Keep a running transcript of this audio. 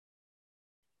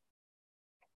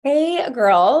Hey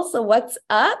girls, what's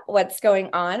up? What's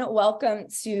going on? Welcome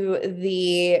to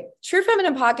the True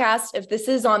Feminine Podcast. If this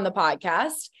is on the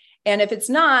podcast, and if it's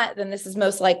not, then this is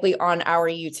most likely on our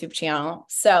YouTube channel.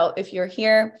 So if you're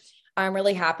here, I'm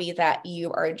really happy that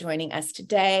you are joining us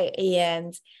today.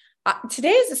 And today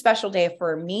is a special day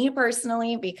for me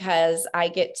personally because I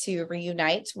get to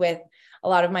reunite with a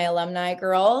lot of my alumni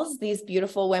girls, these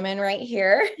beautiful women right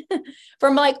here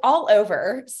from like all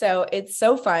over. So it's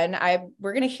so fun.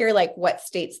 We're going to hear like what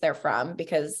states they're from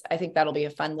because I think that'll be a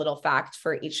fun little fact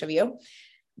for each of you.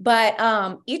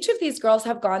 But each of these girls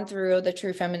have gone through the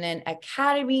True Feminine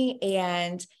Academy,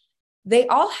 and they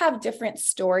all have different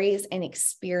stories and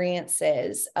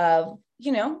experiences of,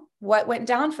 what went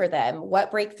down for them,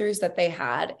 what breakthroughs that they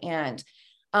had. And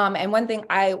one thing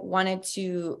I wanted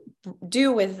to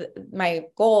do with my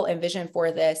goal and vision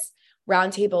for this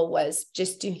roundtable was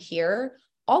just to hear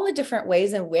all the different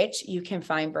ways in which you can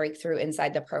find breakthrough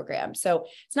inside the program. So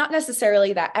it's not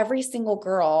necessarily that every single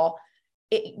girl,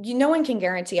 no one can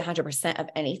guarantee 100% of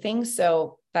anything.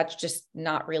 So that's just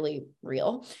not really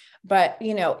real. But,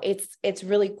 it's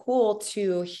really cool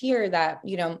to hear that,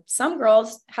 some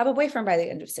girls have a boyfriend by the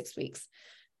end of 6 weeks.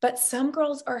 But some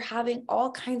girls are having all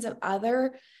kinds of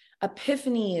other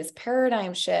epiphanies,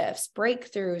 paradigm shifts,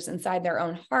 breakthroughs inside their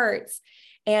own hearts.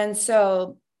 And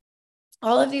so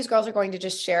all of these girls are going to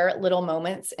just share little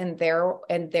moments in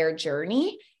their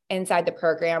journey inside the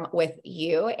program with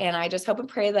you. And I just hope and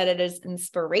pray that it is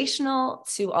inspirational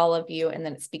to all of you and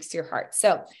then it speaks to your heart.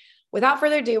 So without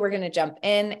further ado, we're going to jump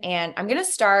in and I'm going to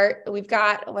start. We've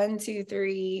got 1, 2,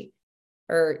 3,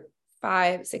 or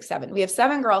 5, 6, 7. We have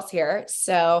 7 girls here.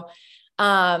 So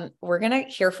we're going to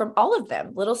hear from all of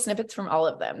them, little snippets from all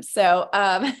of them. So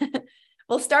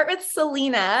we'll start with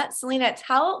Selena. Selena,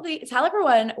 tell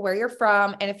everyone where you're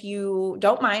from. And if you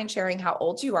don't mind sharing how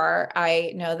old you are,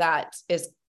 I know that is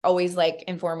always like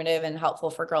informative and helpful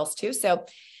for girls too. So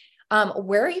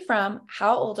where are you from?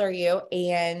 How old are you?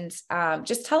 And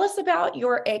just tell us about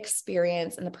your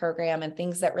experience in the program and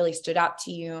things that really stood out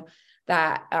to you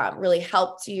that really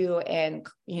helped you and,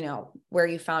 where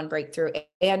you found breakthrough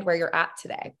and where you're at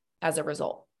today as a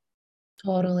result.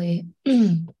 Totally.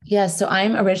 Yeah. So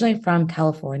I'm originally from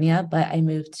California, but I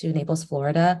moved to Naples,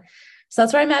 Florida. So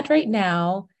that's where I'm at right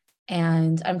now.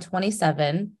 And I'm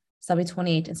 27. So I'll be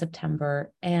 28 in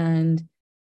September. And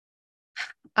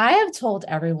I have told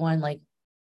everyone, like,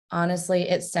 honestly,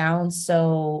 it sounds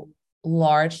so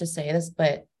large to say this,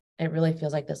 but it really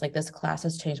feels like this. Like, this class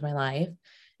has changed my life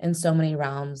in so many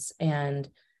realms. And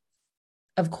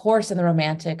of course, in the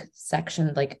romantic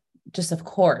section, like, just of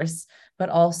course, but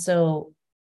also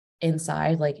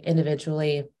inside, like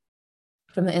individually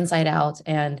from the inside out.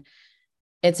 And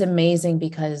it's amazing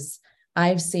because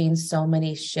I've seen so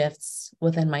many shifts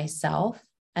within myself.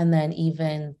 And then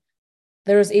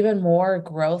there's even more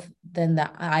growth than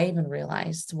that I even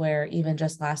realized, where even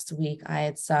just last week, I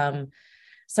had some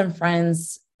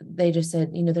friends, they just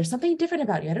said, there's something different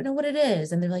about you. I don't know what it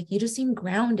is. And they're like, you just seem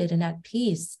grounded and at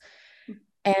peace.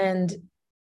 And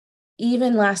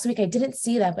even last week, I didn't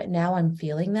see that, but now I'm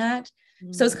feeling that.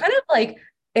 So it's kind of like,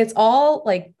 it's all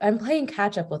like I'm playing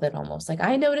catch up with it almost. Like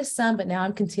I noticed some, but now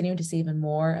I'm continuing to see even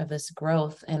more of this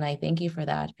growth. And I thank you for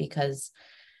that because,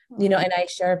 and I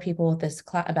share people with this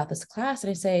about this class,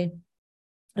 and I say,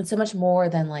 it's so much more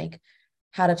than like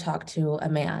how to talk to a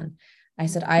man. I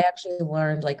said, I actually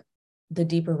learned like the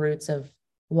deeper roots of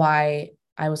why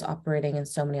I was operating in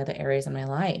so many other areas in my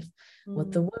life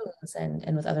with the wounds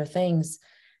and with other things.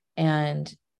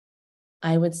 And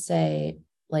I would say,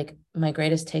 like, my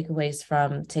greatest takeaways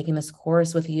from taking this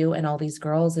course with you and all these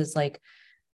girls is like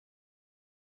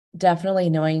definitely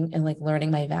knowing and like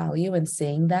learning my value and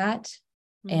seeing that.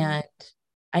 And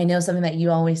I know something that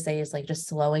you always say is like just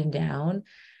slowing down.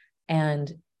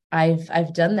 And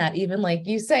I've done that, even like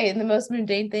you say, in the most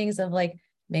mundane things of like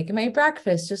making my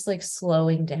breakfast, just like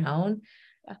slowing down.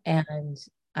 And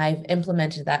I've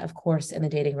implemented that, of course, in the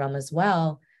dating realm as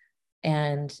well.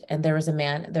 And there's a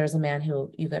man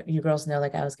who you girls know,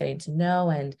 like I was getting to know,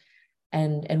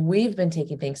 and we've been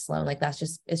taking things slow. Like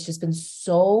it's just been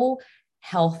so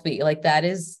healthy. Like that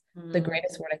is the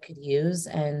greatest word I could use.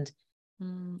 And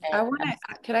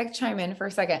Could I chime in for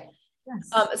a second?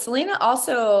 yes. Selena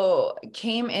also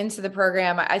came into the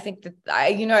program. I think that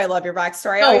I love your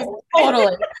backstory. Oh,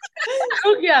 totally.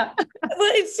 Oh, yeah.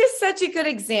 Well, it's just such a good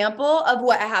example of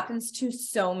what happens to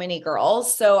so many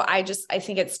girls. So I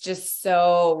think it's just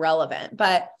so relevant.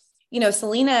 But,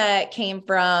 Selena came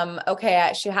from,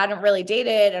 okay, she hadn't really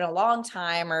dated in a long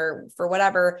time or for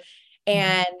whatever.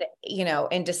 And,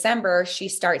 in December, she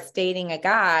starts dating a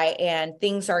guy and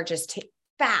things are just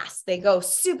fast. They go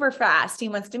super fast. He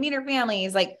wants to meet her family.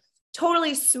 He's like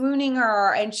totally swooning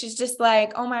her. And she's just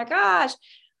like, oh my gosh.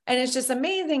 And it's just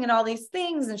amazing and all these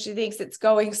things. And she thinks it's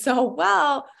going so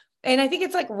well. And I think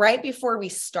it's like right before we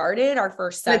started our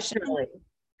first session. Literally.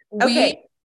 Okay.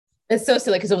 It's so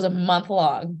silly because it was a month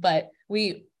long, but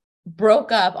we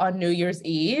broke up on New Year's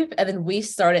Eve and then we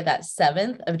started that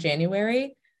 7th of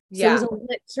January. So it was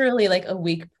literally like a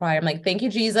week prior. I'm like, thank you,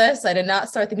 Jesus. I did not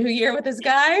start the new year with this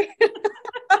guy.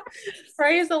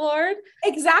 Praise the Lord.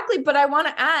 Exactly. But I want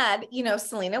to add,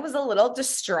 Selena was a little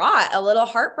distraught, a little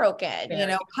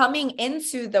heartbroken, coming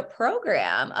into the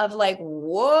program of like,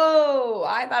 whoa,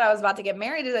 I thought I was about to get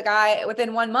married to the guy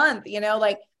within 1 month,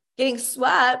 like getting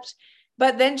swept.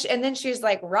 But then, and then she's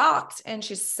like rocked and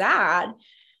she's sad.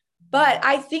 But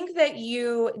I think that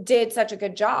you did such a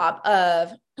good job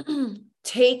of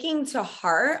taking to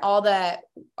heart all that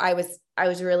I was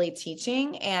really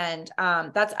teaching. And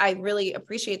I really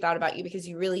appreciate that about you, because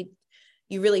you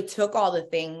really took all the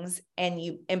things and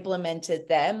you implemented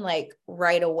them like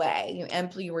right away.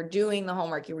 You were doing the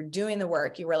homework, you were doing the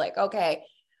work. You were like, okay,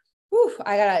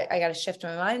 I gotta shift my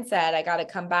mindset. I gotta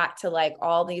come back to like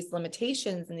all these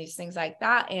limitations and these things like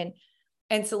that.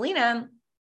 And Selena,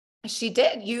 she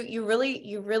did. You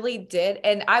really did.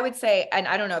 And I would say, and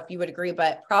I don't know if you would agree,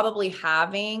 but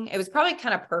it was probably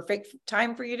kind of perfect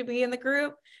time for you to be in the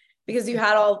group, because you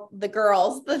had all the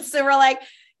girls that were like,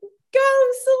 go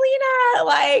Selena,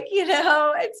 like,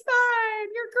 it's fine.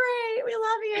 You're great. We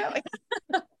love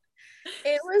you.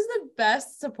 It was the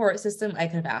best support system I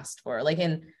could have asked for. Like,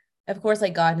 and of course,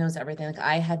 like God knows everything. Like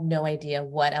I had no idea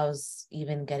what I was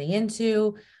even getting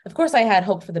into. Of course, I had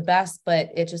hope for the best, but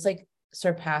it just like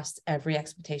surpassed every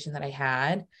expectation that I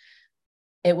had.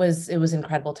 It was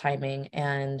incredible timing.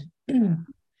 And you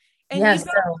got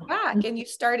back and you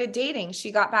started dating.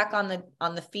 She got back on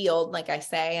the field, like I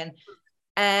say.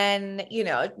 And,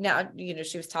 now,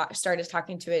 she started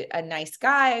talking to a nice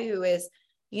guy who is,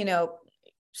 I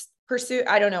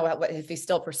don't know if he's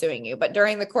still pursuing you, but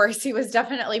during the course, he was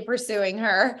definitely pursuing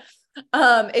her.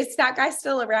 Is that guy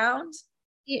still around?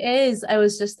 He is. I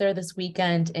was just there this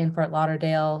weekend in Fort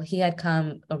Lauderdale. He had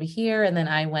come over here, and then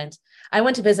I went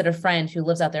to visit a friend who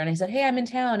lives out there, and I said, hey, I'm in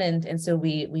town. And so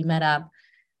we met up,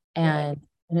 and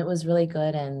it was really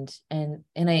good. And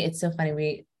it's so funny.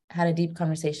 We had a deep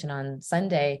conversation on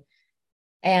Sunday,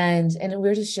 and we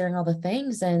were just sharing all the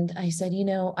things. And I said,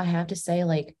 I have to say,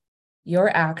 like,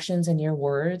 your actions and your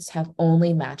words have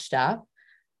only matched up.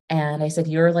 And I said,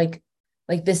 you're like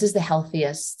this is the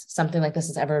healthiest something like this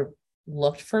has ever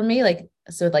looked for me. Like,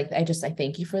 so like, I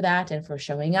thank you for that and for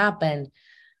showing up. And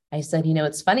I said,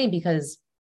 it's funny because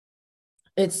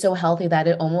it's so healthy that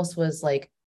it almost was like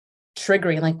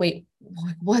triggering, like, wait,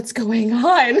 what's going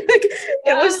on? Like,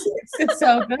 it's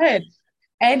so good.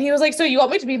 And he was like, so you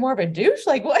want me to be more of a douche?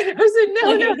 Like, what? I was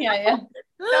like, no, yeah.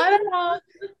 Not at all.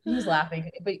 He was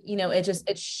laughing, but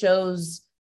it shows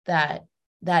that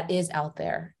is out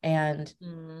there. And,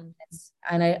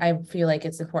 and I feel like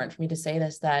it's important for me to say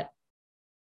this, that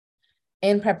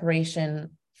in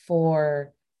preparation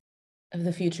for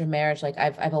the future marriage, like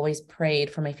I've always prayed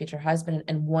for my future husband.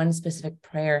 And one specific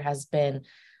prayer has been,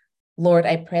 Lord,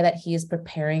 I pray that he is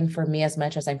preparing for me as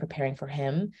much as I'm preparing for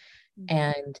him.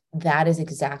 And that is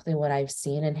exactly what I've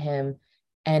seen in him.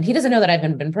 And he doesn't know that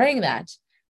I've been praying that.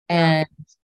 And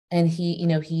he,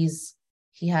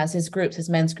 he has his groups, his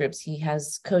men's groups, he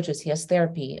has coaches, he has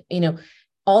therapy,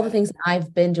 all the things that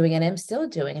I've been doing and I'm still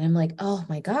doing. And I'm like, oh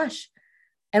my gosh.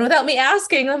 And without me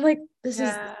asking, I'm like, this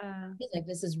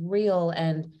is real.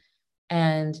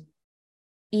 And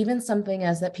even something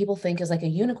as that people think is like a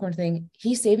unicorn thing,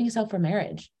 he's saving himself for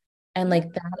marriage. And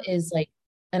like, that is like,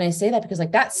 and I say that because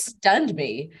like, that stunned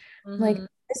me. Like,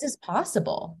 this is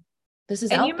possible. This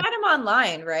is, and you met him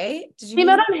online, right? We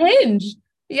met on Hinge.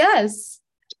 Yes.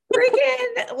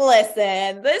 Freaking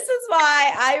listen, this is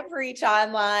why I preach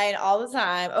online all the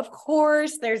time. Of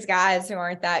course, there's guys who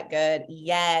aren't that good.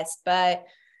 Yes, but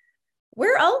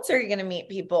where else are you going to meet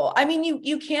people? I mean,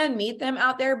 you can meet them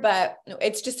out there, but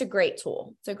it's just a great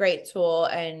tool. It's a great tool.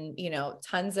 And,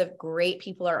 tons of great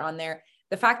people are on there.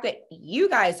 The fact that you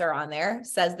guys are on there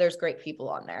says there's great people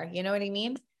on there. You know what I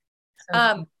mean?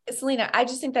 Selena, I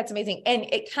just think that's amazing. And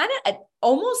it kind of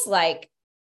almost like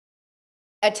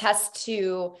attests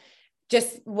to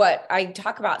just what I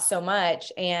talk about so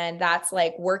much. And that's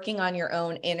like working on your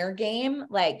own inner game,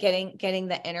 like getting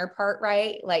the inner part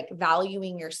right, like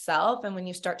valuing yourself. And when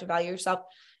you start to value yourself,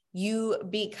 you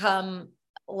become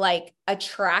like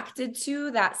attracted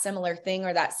to that similar thing,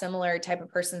 or that similar type of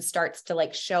person starts to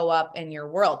like show up in your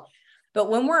world. But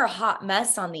when we're a hot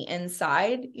mess on the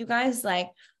inside, you guys, like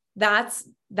that's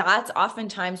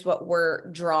oftentimes what we're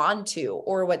drawn to,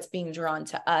 or what's being drawn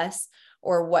to us,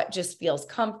 or what just feels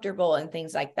comfortable and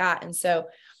things like that. And so,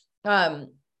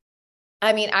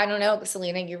 I mean, I don't know,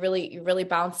 Selena, you really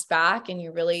bounced back, and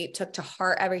you really took to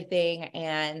heart everything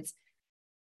and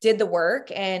did the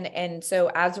work. And so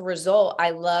as a result,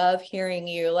 I love hearing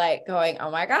you like going,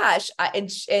 oh my gosh. And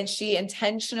she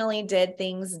intentionally did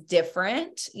things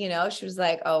different. You know, she was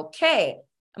like, okay,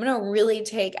 I'm going to really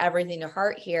take everything to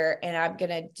heart here, and I'm going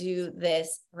to do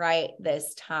this right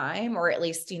this time, or at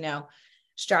least, you know,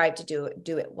 strive to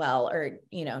do it well, or,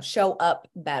 you know, show up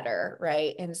better.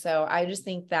 Right. And so I just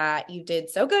think that you did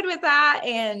so good with that.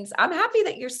 And I'm happy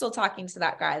that you're still talking to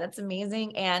that guy. That's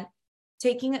amazing. And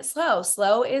taking it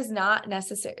slow is not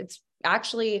necessary. It's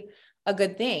actually a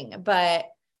good thing, but,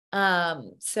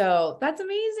 so that's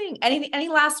amazing. Any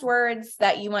last words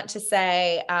that you want to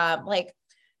say? Like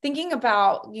thinking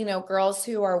about, you know, girls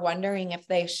who are wondering if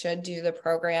they should do the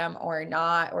program or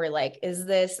not, or like, is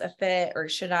this a fit, or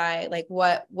should I, like,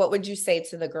 what would you say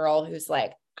to the girl who's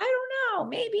like, I don't know,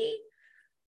 maybe?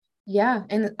 Yeah.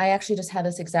 And I actually just had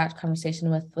this exact conversation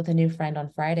with a new friend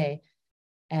on Friday.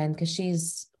 And because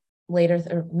she's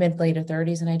mid later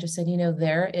 30s. And I just said, you know,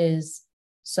 there is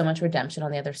so much redemption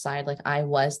on the other side. Like I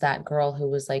was that girl who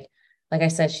was like I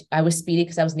said, I was speedy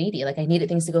because I was needy. Like I needed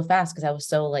things to go fast because I was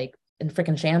so like in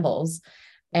freaking shambles.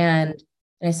 And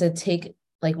I said, take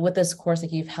like with this course,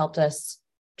 like you've helped us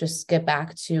just get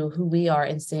back to who we are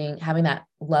and having that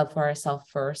love for ourselves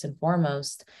first and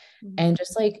foremost. Mm-hmm. And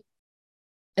just like,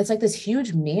 it's like this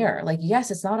huge mirror. Like,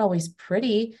 yes, it's not always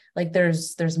pretty. Like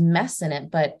there's mess in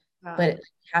it, but you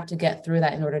have to get through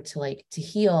that in order to like, to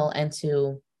heal and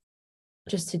to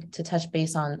just to touch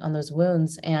base on those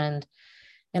wounds. And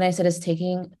I said, it's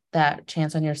taking that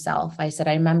chance on yourself. I said,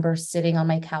 I remember sitting on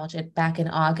my couch back in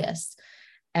August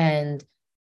and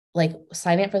like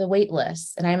signing up for the wait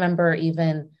list. And I remember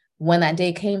even when that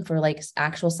day came for like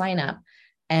actual sign up,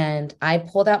 and I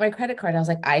pulled out my credit card. I was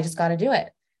like, I just got to do it.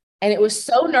 And it was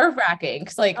so nerve wracking.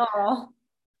 Cause like,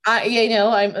 I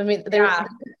mean, there's a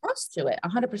cost to it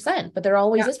 100%, but there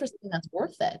always is for something that's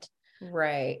worth it.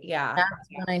 Right. Yeah. That's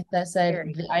when I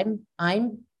said,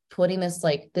 I'm putting this,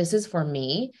 like, this is for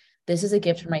me. This is a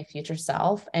gift for my future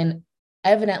self. And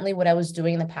evidently what I was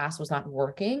doing in the past was not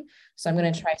working. So I'm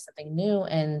going to try something new.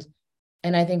 And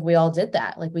I think we all did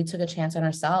that. Like we took a chance on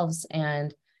ourselves,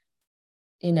 and,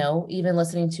 you know, even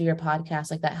listening to your podcast,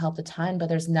 like that helped a ton, but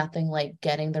there's nothing like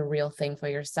getting the real thing for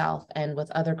yourself. And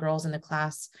with other girls in the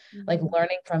class, like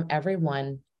learning from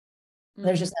everyone,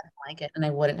 there's just nothing like it. And I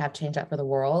wouldn't have changed that for the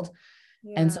world.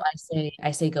 Yeah. And so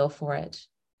I say, go for it.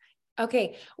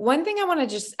 Okay. One thing I want to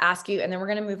just ask you, and then we're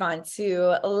going to move on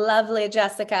to lovely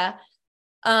Jessica,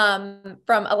 from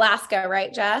Alaska,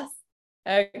 right, Jess?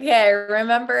 Okay.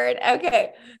 Remembered.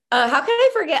 Okay. How can I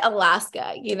forget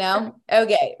Alaska, you know?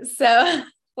 Okay. So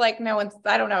like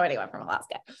I don't know anyone from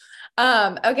Alaska.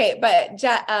 Okay. But,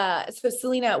 so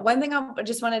Selena, one thing I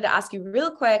just wanted to ask you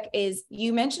real quick is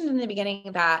you mentioned in the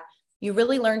beginning that you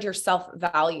really learned your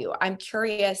self-value. I'm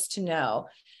curious to know,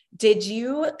 did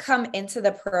you come into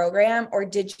the program, or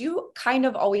did you kind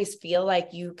of always feel like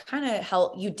you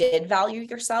did value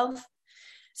yourself?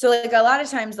 So like a lot of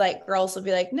times, like girls will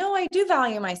be like, no, I do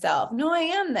value myself. No, I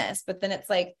am this. But then it's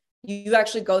like, you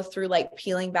actually go through like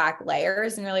peeling back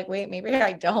layers, and you're like, wait, maybe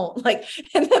I don't, like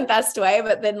in the best way.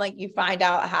 But then like you find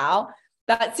out how.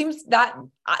 That seems that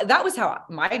was how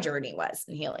my journey was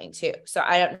in healing too. So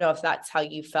I don't know if that's how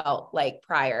you felt like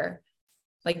prior.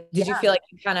 Like, did you feel like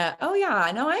you kind of, oh yeah,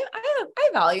 no, I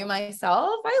value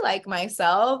myself. I like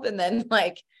myself. And then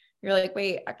like, you're like,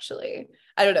 wait, actually,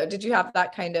 I don't know. Did you have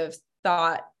that kind of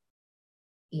thought?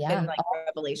 Yeah. And like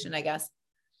revelation, I guess.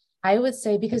 I would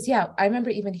say, because I remember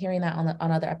even hearing that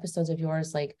on other episodes of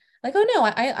yours, like, oh no,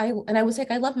 I was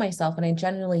like, I love myself, and I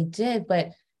genuinely did, but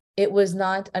it was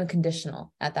not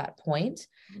unconditional at that point,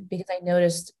 because I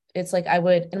noticed it's like I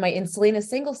would in Selena's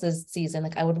singles season,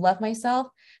 like I would love myself,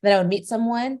 then I would meet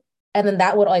someone, and then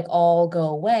that would like all go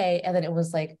away, and then it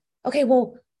was like, okay,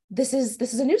 well, this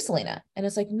is a new Selena, and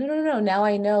it's like, no, now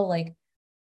I know, like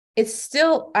I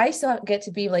still get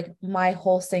to be like my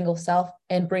whole single self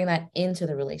and bring that into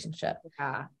the relationship.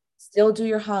 Yeah. Still do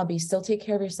your hobby, still take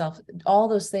care of yourself, all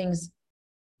those things.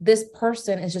 This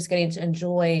person is just getting to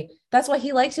enjoy. That's why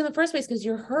he likes you in the first place, because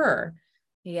you're her.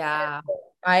 Yeah.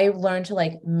 I learned to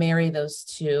like marry those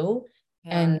two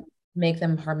and make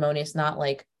them harmonious, not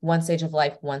like one stage of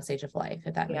life,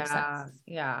 if that makes sense.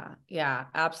 Yeah,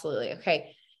 absolutely.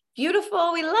 Okay.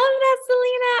 Beautiful. We love that,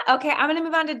 Selena. Okay. I'm going to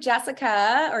move on to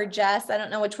Jessica or Jess. I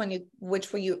don't know what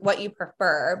you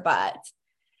prefer, but,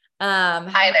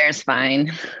 Hi, there's fine.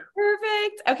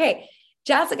 Perfect. Okay.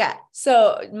 Jessica.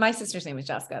 So my sister's name is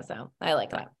Jessica. So I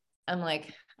like that. I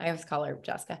always call her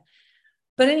Jessica.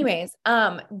 But anyways,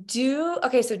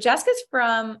 okay. So Jessica's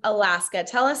from Alaska.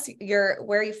 Tell us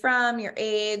where you're from, your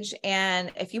age.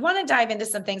 And if you want to dive into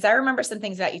some things, I remember some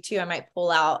things about you too. I might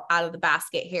pull out of the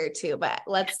basket here too, but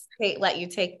let you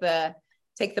take the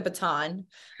baton.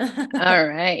 All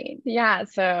right. Yeah.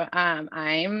 So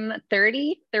I'm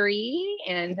 33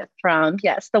 and from,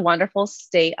 yes, the wonderful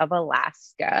state of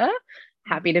Alaska.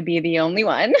 Happy to be the only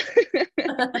one.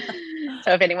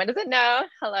 So if anyone doesn't know,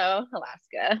 hello,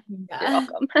 Alaska. You're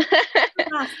welcome.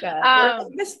 Alaska. We're like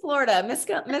Miss Florida, Miss,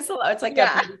 it's like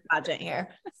a beauty pageant here.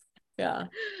 Yeah.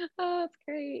 Oh, that's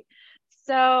great.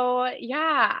 So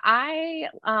yeah,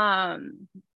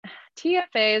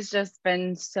 TFA has just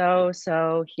been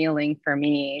so healing for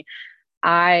me.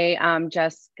 I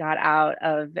just got out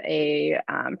of a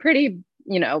pretty,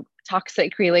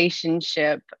 toxic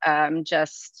relationship.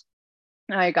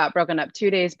 I got broken up 2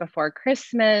 days before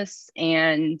Christmas,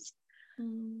 and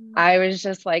I was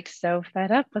just like so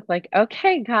fed up with like,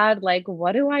 okay, God, like,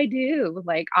 what do I do?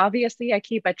 Like, obviously, I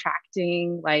keep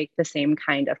attracting like the same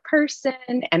kind of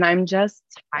person, and I'm just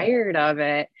tired of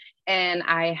it. And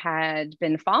I had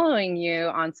been following you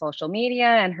on social media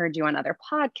and heard you on other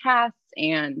podcasts.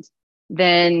 And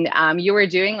then you were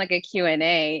doing like a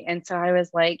Q&A. And so I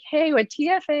was like, hey, would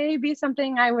TFA be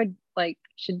something I would like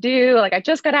should do? Like, I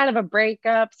just got out of a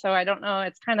breakup, so I don't know.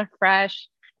 It's kind of fresh.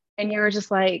 And you were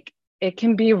just like, it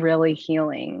can be really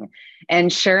healing.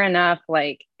 And sure enough,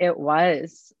 like it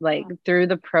was like through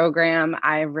the program,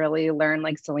 I really learned,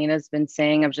 like Selena's been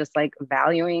saying, of just like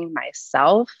valuing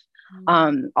myself.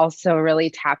 Also really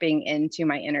tapping into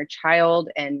my inner child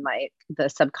and like the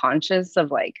subconscious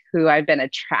of like who I've been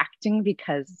attracting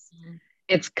because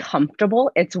it's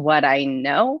comfortable. It's what I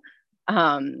know.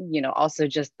 Also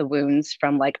just the wounds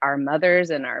from like our mothers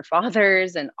and our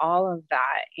fathers and all of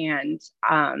that. And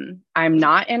I'm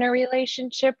not in a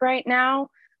relationship right now,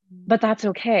 but that's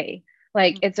okay.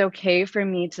 Like it's okay for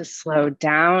me to slow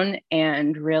down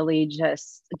and really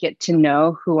just get to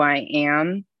know who I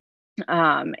am,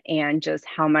 and just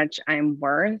how much I'm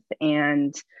worth.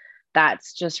 And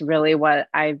that's just really what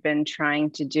I've been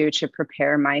trying to do to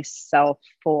prepare myself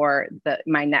for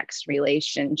my next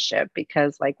relationship,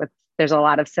 because there's a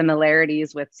lot of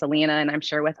similarities with Selena, and I'm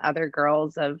sure with other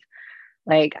girls, of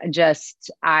like just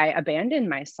I abandon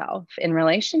myself in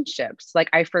relationships. Like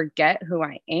I forget who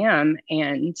I am.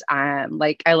 And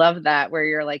like I love that where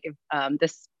you're like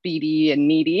this speedy and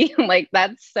needy. Like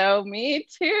that's so me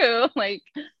too. Like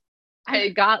I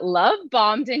got love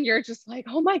bombed and you're just like,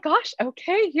 oh my gosh,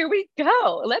 okay, here we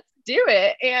go. Let's do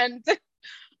it. And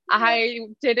I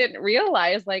didn't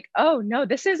realize like, oh no,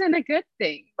 this isn't a good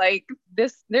thing. Like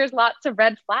there's lots of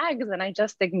red flags and I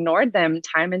just ignored them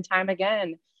time and time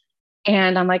again.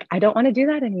 And I'm like, I don't want to do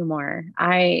that anymore.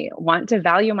 I want to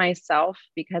value myself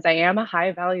because I am a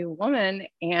high value woman.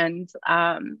 And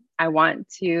I want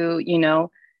to,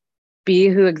 be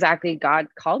who exactly God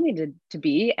called me to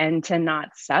be and to not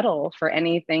settle for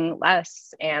anything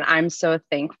less. And I'm so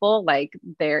thankful. Like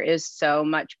there is so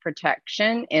much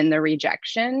protection in the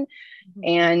rejection.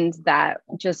 And that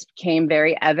just came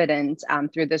very evident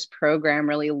through this program,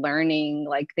 really learning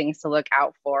like things to look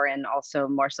out for, and also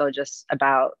more so just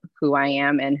about who I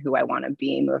am and who I want to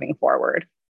be moving forward.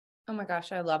 Oh my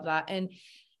gosh, I love that. And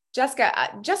Jessica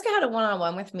had a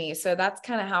one-on-one with me. So that's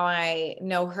kind of how I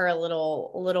know her a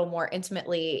little more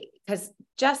intimately, because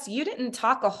Jess, you didn't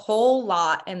talk a whole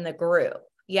lot in the group.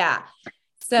 Yeah.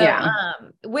 So, yeah.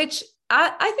 Which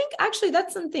I think actually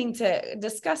that's something to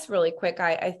discuss really quick.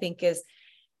 I think is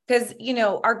because,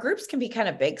 our groups can be kind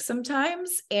of big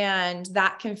sometimes, and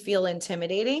that can feel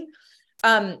intimidating.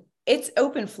 It's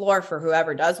open floor for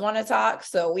whoever does want to talk.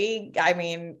 So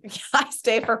I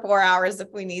stay for 4 hours if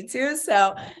we need to.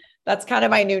 So that's kind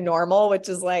of my new normal, which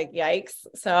is like, yikes.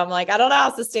 So I'm like, I don't know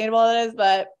how sustainable it is,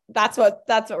 but that's what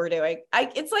we're doing.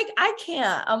 It's like, I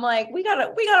can't, I'm like, we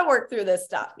gotta work through this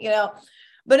stuff,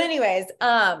 but anyways,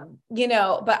 but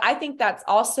I think that's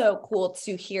also cool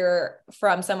to hear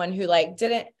from someone who like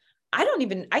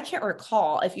I can't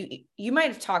recall if you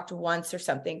might've talked once or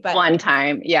something, but one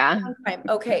time. Yeah. one time.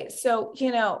 Okay. So,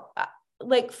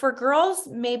 like for girls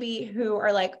maybe who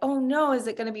are like, oh no, is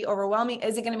it going to be overwhelming?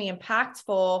 Is it going to be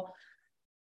impactful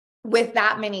with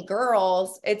that many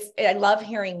girls? I love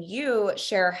hearing you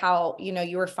share how,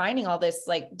 you were finding all this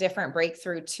like different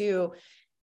breakthrough too,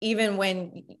 even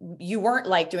when you weren't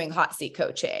like doing hot seat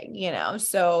coaching,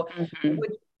 so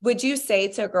would you say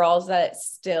to girls that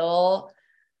still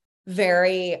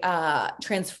very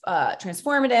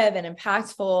transformative and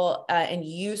impactful and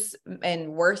use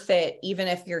and worth it, even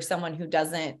if you're someone who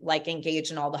doesn't like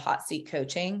engage in all the hot seat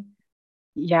coaching?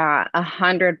 Yeah,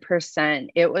 100%.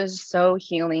 It was so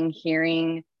healing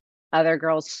hearing other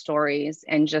girls' stories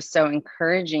and just so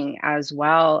encouraging as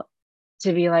well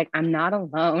to be like, I'm not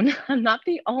alone. I'm not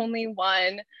the only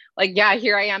one. Like, yeah,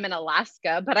 here I am in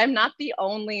Alaska, but I'm not the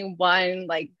only one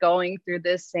like going through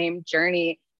this same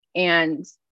journey. And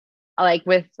like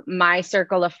with my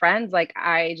circle of friends, like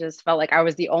I just felt like I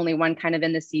was the only one kind of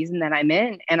in the season that I'm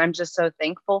in. And I'm just so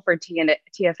thankful for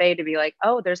TFA to be like,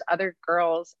 oh, there's other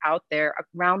girls out there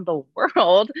around the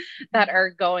world that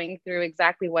are going through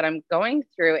exactly what I'm going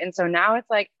through. And so now it's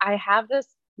like I have this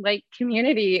like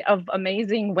community of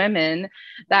amazing women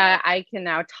that I can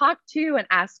now talk to and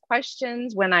ask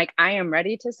questions when like I am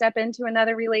ready to step into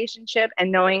another relationship,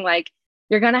 and knowing like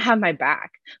you're going to have my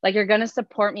back. Like you're going to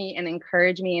support me and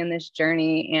encourage me in this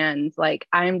journey. And like,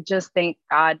 I'm just thank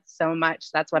God so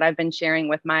much. That's what I've been sharing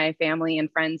with my family and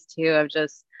friends too, of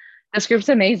just this group's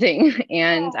amazing.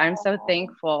 And I'm so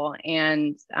thankful.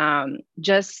 And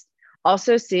just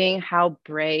also seeing how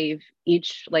brave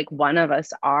each like one of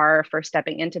us are for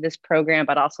stepping into this program,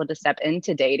 but also to step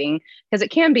into dating, because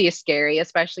it can be scary,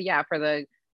 especially, yeah, for the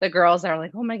girls that are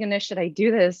like, oh my goodness, should I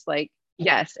do this? Like,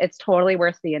 yes, it's totally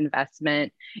worth the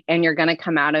investment, and you're going to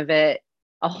come out of it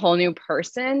a whole new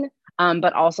person,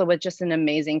 but also with just an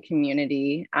amazing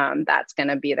community that's going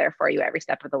to be there for you every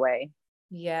step of the way.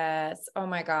 Yes. Oh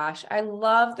my gosh. I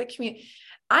love the community.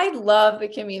 I love the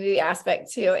community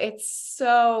aspect too. It's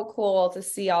so cool to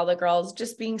see all the girls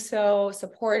just being so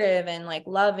supportive and like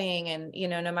loving and,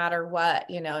 no matter what,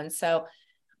 and so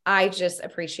I just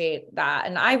appreciate that.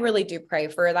 And I really do pray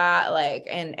for that. Like,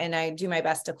 and I do my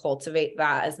best to cultivate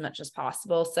that as much as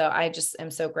possible. So I just am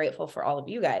so grateful for all of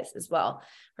you guys as well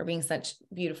for being such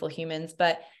beautiful humans.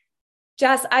 But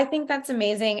Jess, I think that's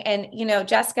amazing. And,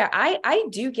 Jessica, I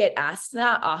do get asked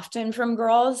that often from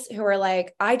girls who are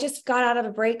like, I just got out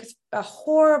of a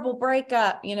horrible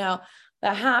breakup,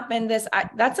 that happened.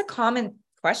 That's a common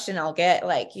question I'll get,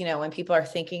 like, when people are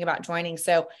thinking about joining.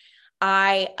 So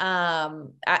I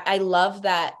love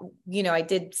that, I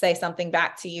did say something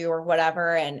back to you or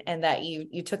whatever, and that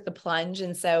you took the plunge.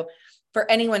 And so for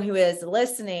anyone who is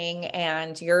listening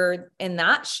and you're in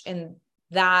that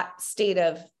state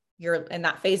of, you're in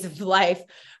that phase of life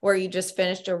where you just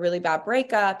finished a really bad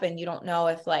breakup and you don't know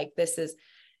if like this is,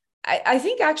 I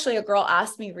think actually a girl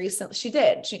asked me recently,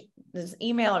 this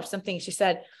email or something. She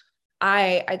said,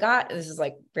 I got, this is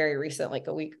like very recent, like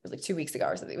a week, like 2 weeks ago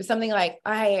or something. It was something like,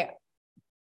 I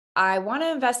want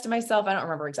to invest in myself. I don't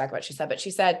remember exactly what she said, but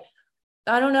she said,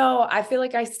 I don't know. I feel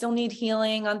like I still need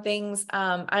healing on things.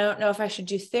 I don't know if I should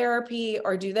do therapy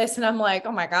or do this. And I'm like,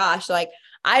 oh my gosh, like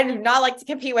I do not like to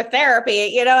compete with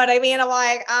therapy. You know what I mean? I'm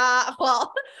like,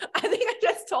 well, I think I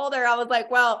just told her, I was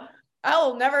like, well, I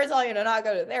will never tell you to not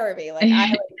go to therapy. Like I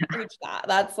like preach that.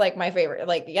 That's like my favorite,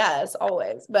 like, yes,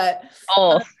 always, but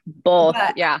both.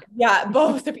 Yeah. Yeah,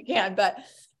 both if you can, but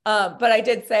I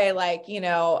did say like,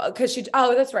 cause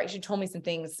that's right. She told me some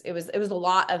things. It was a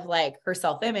lot of like her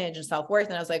self-image and self-worth.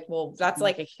 And I was like, well, that's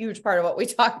like a huge part of what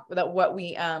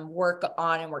we work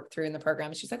on and work through in the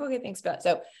program. She's like, okay, thanks for that.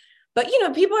 So, but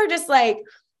people are just like,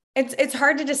 it's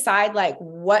hard to decide like,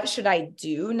 what should I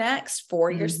do next for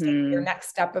your next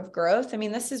step of growth? I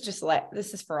mean, this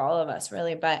is for all of us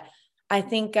really, but I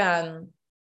think,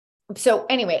 so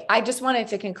anyway, I just wanted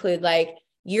to conclude, like,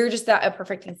 you're just a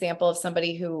perfect example of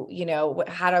somebody who,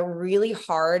 had a really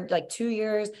hard, like 2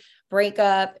 years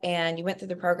breakup, and you went through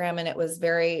the program and it was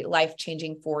very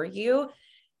life-changing for you.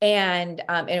 And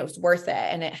it was worth it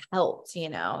and it helped,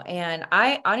 and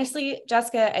I honestly,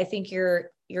 Jessica, I think you're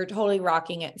totally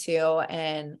rocking it too.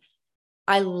 And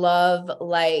I love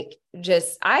like,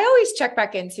 I always check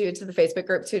back into the Facebook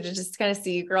group too, to just kind of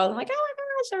see you girls. I'm like, oh my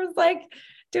gosh, I was like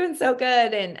doing so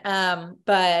good. And,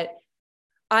 but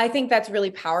I think that's really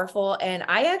powerful. And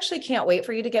I actually can't wait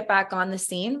for you to get back on the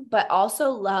scene, but also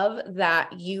love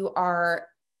that you are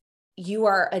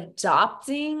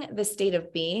adopting the state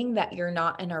of being that you're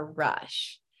not in a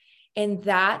rush. And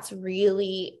that's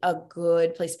really a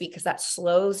good place, because that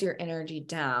slows your energy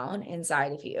down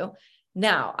inside of you.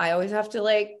 Now, I always have to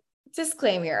like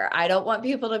disclaim here. I don't want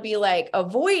people to be like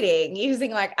avoiding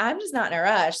using like, I'm just not in a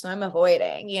rush, so I'm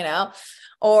avoiding,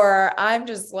 or I'm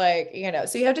just like,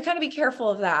 so you have to kind of be careful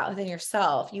of that within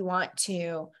yourself. You want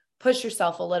to push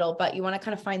yourself a little, but you want to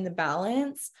kind of find the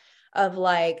balance of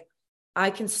like,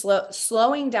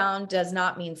 slowing down does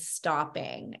not mean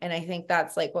stopping. And I think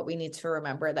that's like what we need to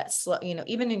remember, that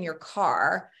even in your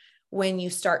car, when you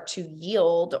start to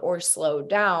yield or slow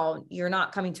down, you're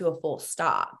not coming to a full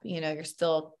stop. You're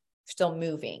still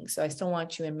moving. So I still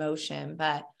want you in motion,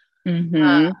 but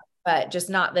just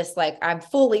not this, like, I'm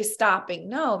fully stopping.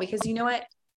 No, because you know what?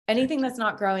 Anything that's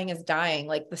not growing is dying,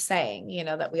 like the saying,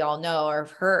 that we all know or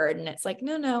have heard. And it's like,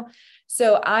 no.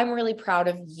 So I'm really proud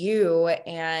of you.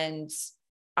 And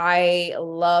I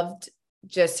loved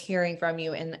just hearing from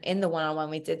you in the one-on-one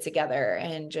we did together,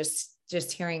 and just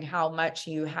hearing how much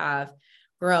you have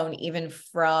grown, even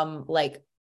from like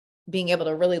being able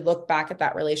to really look back at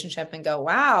that relationship and go,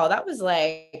 wow, that was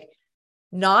like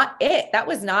not it. That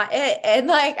was not it. And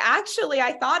like, actually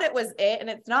I thought it was it, and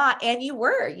it's not. And you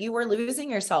were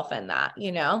losing yourself in that,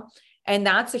 and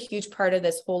that's a huge part of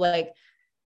this whole, like,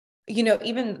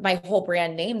 even my whole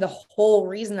brand name, the whole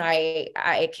reason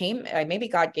maybe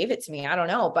God gave it to me, I don't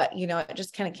know, but it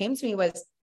just kind of came to me, was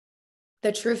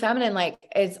the true feminine, like,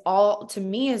 is all, to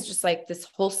me, is just like this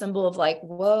whole symbol of like,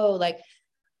 whoa, like,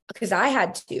 because I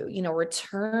had to,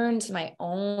 return to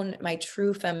my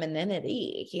true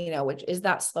femininity, which is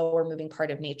that slower moving part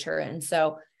of nature. And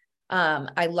so,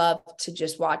 I love to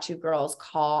just watch you girls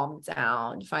calm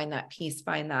down, find that peace,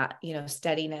 find that,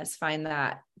 steadiness, find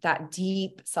that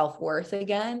deep self-worth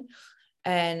again.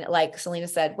 And like Selena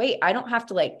said, wait, I don't have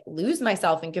to like lose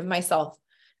myself and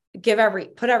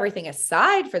put everything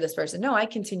aside for this person. No, I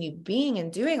continue being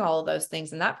and doing all of those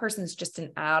things. And that person's just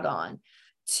an add-on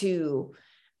to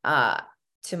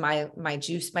my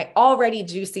already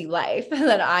juicy life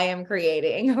that I am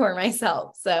creating for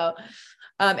myself. So,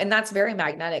 and that's very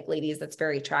magnetic, ladies. That's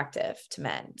very attractive to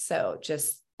men. So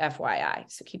just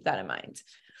FYI. So keep that in mind.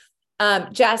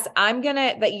 Jess,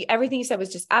 everything you said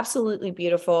was just absolutely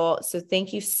beautiful. So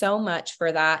thank you so much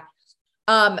for that.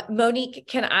 Monique,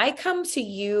 can I come to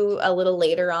you a little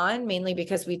later on, mainly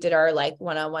because we did our like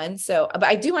one-on-one. So, but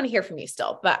I do want to hear from you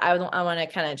still, but I want to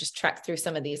kind of just trek through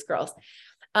some of these girls.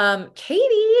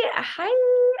 Katie, hi.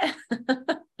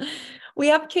 We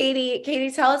have Katie.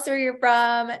 Katie, tell us where you're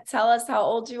from. Tell us how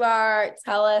old you are.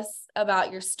 Tell us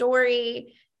about your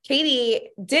story. Katie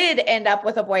did end up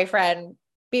with a boyfriend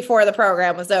before the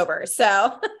program was over.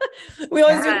 So we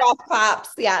always do golf claps.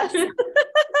 Yes.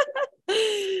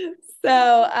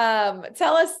 So,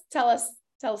 tell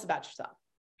us about yourself.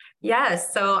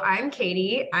 Yes. So I'm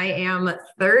Katie. I am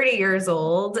 30 years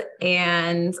old,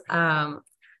 and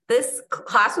this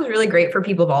class was really great for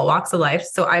people of all walks of life.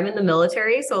 So I'm in the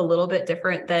military, so a little bit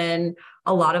different than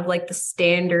a lot of like the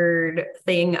standard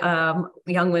thing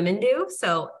young women do.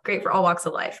 So great for all walks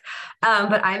of life.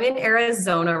 But I'm in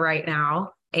Arizona right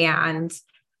now, and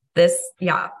this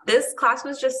class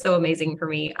was just so amazing for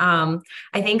me.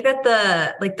 I think that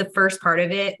the first part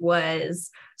of it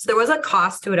was, so there was a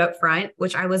cost to it up front,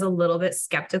 which I was a little bit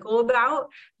skeptical about,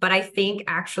 but I think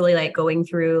actually like going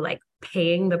through like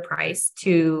paying the price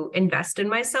to invest in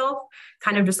myself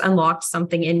kind of just unlocked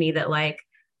something in me that like,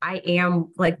 I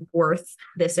am like worth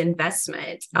this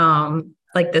investment.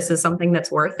 Like this is something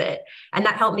that's worth it. And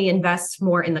that helped me invest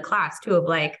more in the class too, of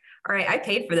like, all right, I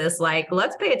paid for this. Like,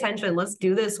 let's pay attention. Let's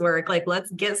do this work. Like, let's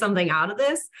get something out of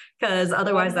this, because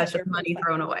otherwise that's just money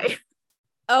thrown away.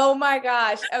 Oh my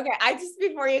gosh. Okay.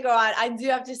 Before you go on, I do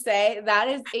have to say that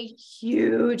is a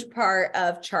huge part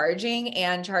of charging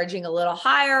a little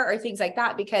higher or things like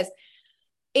that, because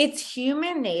it's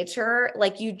human nature.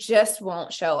 Like, you just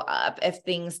won't show up if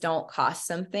things don't cost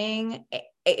something.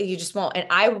 You just won't.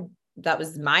 And that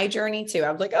was my journey too.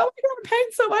 I was like, oh my God, I'm paying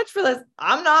so much for this.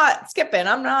 I'm not skipping.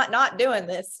 I'm not doing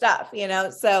this stuff,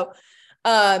 So,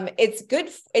 it's good.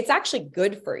 It's actually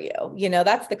good for you.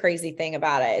 That's the crazy thing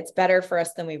about it. It's better for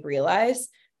us than we realize,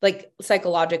 like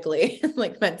psychologically,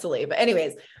 like mentally. But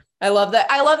anyways, I love that.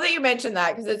 I love that you mentioned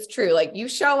that, because it's true. Like, you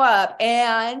show up,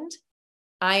 and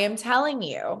I'm telling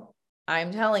you,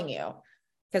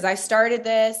 because I started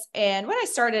this, and when I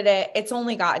started it, it's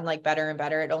only gotten like better and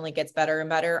better. It only gets better and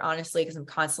better, honestly, because I'm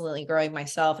constantly growing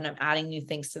myself and I'm adding new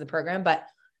things to the program. But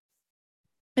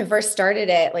I first started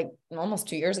it like almost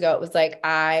 2 years ago. It was like,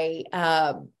 I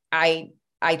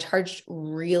charged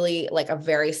really like a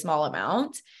very small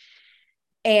amount,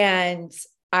 and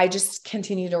I just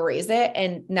continue to raise it.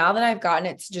 And now that I've gotten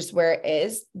it to just where it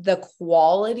is, the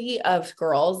quality of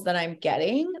girls that I'm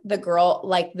getting, I'm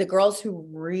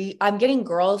getting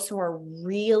girls who are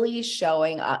really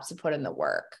showing up to put in the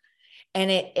work. And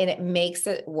it makes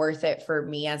it worth it for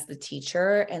me as the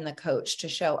teacher and the coach to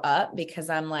show up, because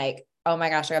I'm like, oh my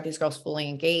gosh, I got these girls fully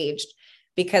engaged,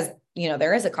 because,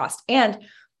 there is a cost. And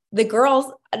the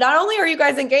girls, not only are you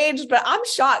guys engaged, but I'm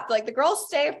shocked. Like, the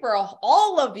girls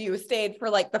all of you stayed for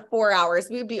like the 4 hours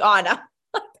we'd be on.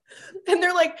 And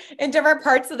they're like in different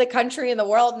parts of the country and the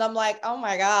world. And I'm like, oh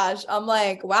my gosh. I'm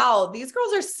like, wow, these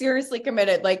girls are seriously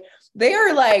committed. Like they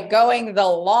are like going the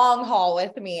long haul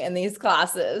with me in these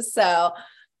classes. So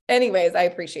anyways, I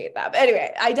appreciate that. But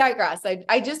anyway, I digress.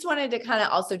 I just wanted to kind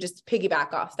of also just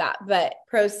piggyback off that, but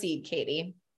proceed,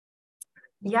 Katie.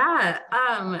 Yeah.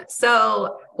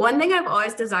 So one thing I've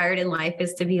always desired in life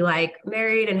is to be like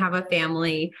married and have a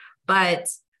family. But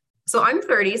so I'm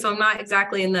 30, so I'm not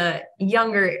exactly in the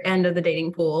younger end of the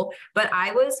dating pool, but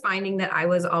I was finding that I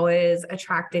was always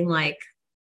attracting like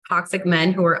toxic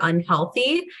men who were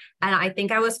unhealthy. And I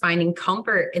think I was finding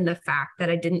comfort in the fact that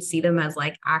I didn't see them as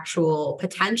like actual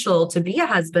potential to be a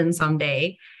husband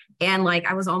someday. And like,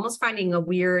 I was almost finding a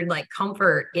weird like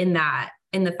comfort in that,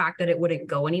 in the fact that it wouldn't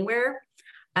go anywhere.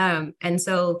 And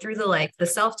so through the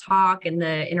self-talk and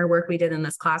the inner work we did in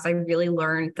this class, I really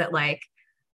learned that like,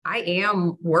 I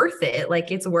am worth it. Like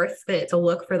it's worth it to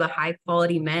look for the high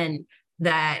quality men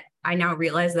that I now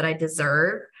realize that I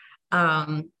deserve.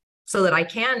 So that I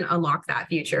can unlock that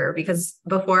future, because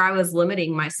before I was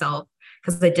limiting myself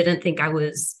because I didn't think I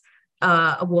was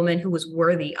a woman who was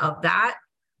worthy of that.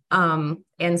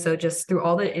 And so just through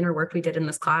all the inner work we did in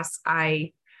this class,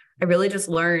 I really just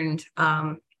learned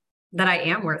that I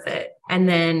am worth it. And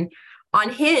then on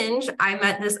Hinge, I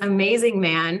met this amazing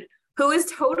man who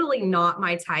is totally not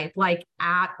my type, like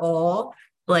at all,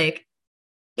 like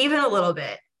even a little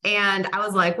bit. And I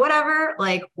was like, whatever,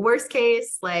 like worst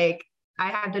case, like I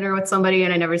have dinner with somebody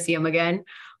and I never see him again.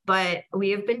 But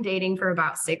we have been dating for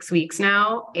about 6 weeks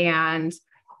now, and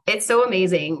it's so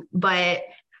amazing. But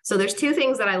so there's two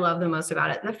things that I love the most about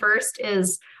it. The first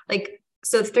is like,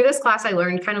 so through this class, I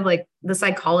learned kind of like the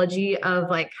psychology of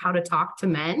like how to talk to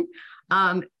men.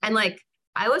 And like,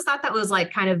 I always thought that was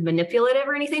like kind of manipulative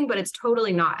or anything, but it's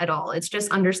totally not at all. It's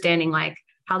just understanding like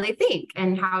how they think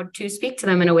and how to speak to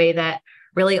them in a way that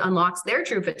really unlocks their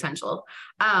true potential.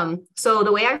 So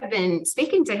the way I've been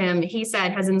speaking to him, he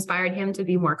said, has inspired him to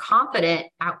be more confident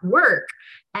at work.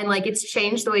 And like, it's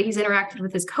changed the way he's interacted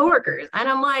with his coworkers. And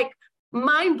I'm like,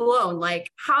 mind blown. Like,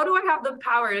 how do I have the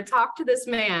power to talk to this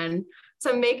man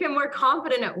to make him more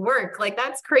confident at work? Like,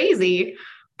 that's crazy,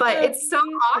 but it's so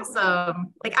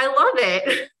awesome. Like, I love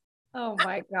it. Oh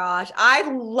my gosh. I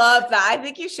love that. I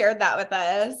think you shared that with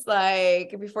us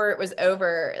like before it was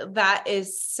over. That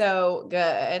is so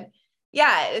good.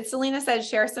 Yeah. Selena said,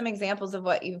 share some examples of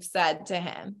what you've said to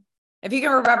him. If you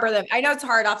can remember them. I know it's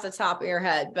hard off the top of your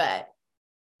head, but.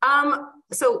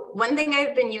 So one thing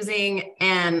I've been using,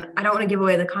 and I don't want to give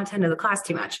away the content of the class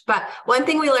too much, but one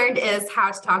thing we learned is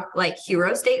how to talk like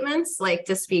hero statements, like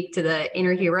to speak to the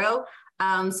inner hero.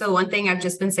 So one thing I've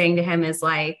just been saying to him is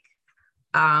like,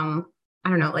 I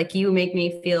don't know, like you make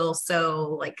me feel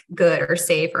so like good or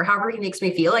safe, or however he makes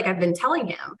me feel. Like I've been telling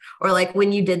him, or like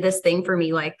when you did this thing for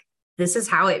me, like this is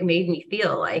how it made me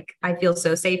feel. Like I feel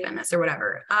so safe in this or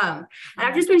whatever. And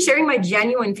I've just been sharing my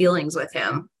genuine feelings with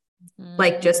him,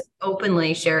 like just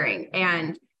openly sharing.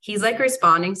 And he's like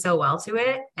responding so well to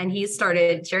it. And he's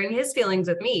started sharing his feelings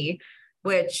with me,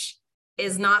 which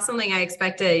is not something I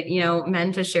expected,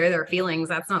 men to share their feelings.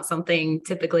 That's not something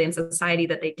typically in society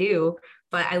that they do.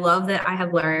 But I love that I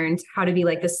have learned how to be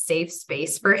like the safe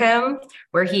space for him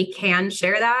where he can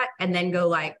share that and then go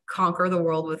like conquer the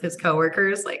world with his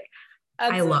coworkers. Like,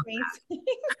 that's I love amazing.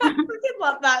 I freaking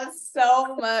love that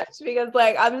so much because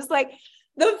like, I'm just like,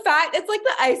 the fact it's like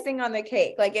the icing on the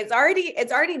cake. Like it's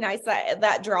already nice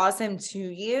that draws him to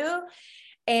you.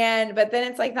 But then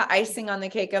it's like the icing on the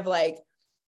cake of like,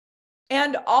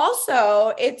 and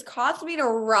also it's caused me to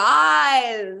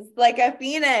rise like a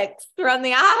phoenix from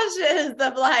the ashes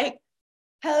of like,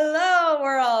 hello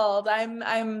world.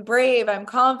 I'm brave. I'm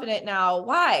confident now.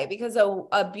 Why? Because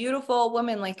a beautiful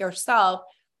woman like yourself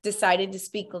decided to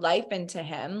speak life into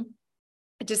him,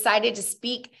 decided to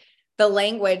speak the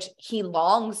language he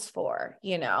longs for,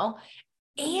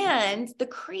 And the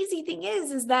crazy thing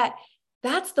is that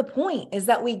that's the point, is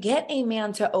that we get a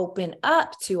man to open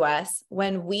up to us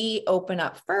when we open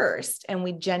up first and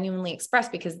we genuinely express,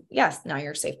 because yes, now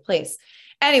you're a safe place.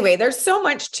 Anyway, there's so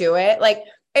much to it. Like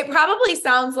it probably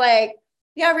sounds like,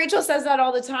 yeah, Rachel says that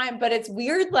all the time, but it's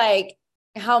weird. Like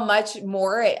how much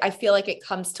more I feel like it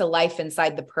comes to life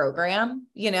inside the program,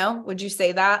 would you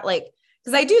say that? Like,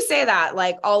 because I do say that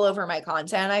like all over my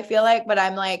content, I feel like, but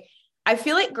I'm like, I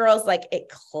feel like girls, like it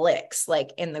clicks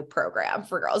like in the program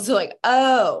for girls who are like,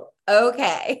 oh,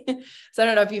 okay. So I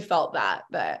don't know if you felt that,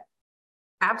 but.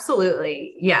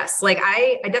 Absolutely. Yes. Like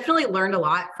I definitely learned a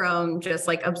lot from just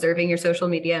like observing your social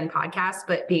media and podcasts,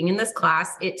 but being in this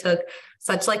class, it took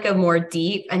such like a more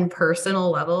deep and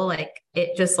personal level. Like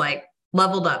it just like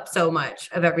leveled up so much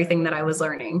of everything that I was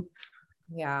learning.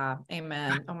 Yeah.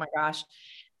 Amen. Oh my gosh.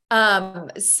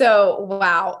 So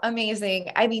wow,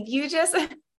 amazing. I mean, you just, I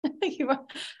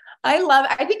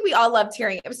think we all loved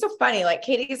hearing it. It was so funny. Like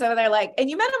Katie's over there, like, and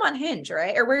you met him on Hinge,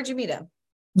 right? Or where'd you meet him?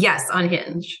 Yes, on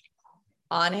Hinge.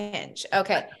 On Hinge.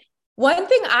 Okay. One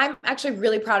thing I'm actually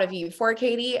really proud of you for,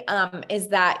 Katie, is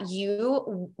that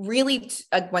you really,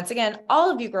 once again,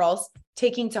 all of you girls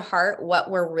taking to heart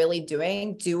what we're really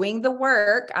doing the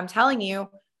work. I'm telling you,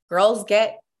 girls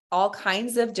get all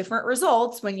kinds of different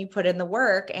results when you put in the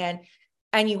work, and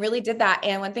you really did that.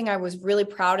 And one thing I was really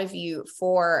proud of you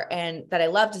for, and that I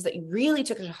loved, is that you really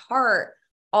took to heart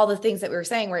all the things that we were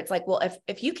saying, where it's like, well,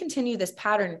 if you continue this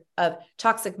pattern of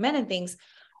toxic men and things,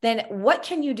 then what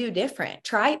can you do different?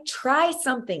 Try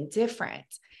something different.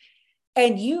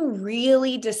 And you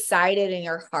really decided in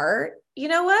your heart, you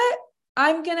know what?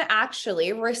 I'm going to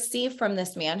actually receive from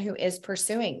this man who is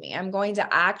pursuing me. I'm going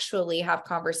to actually have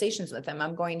conversations with him.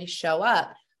 I'm going to show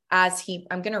up that's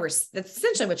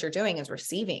essentially what you're doing, is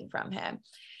receiving from him.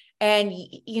 And,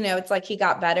 it's like he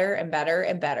got better and better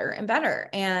and better and better.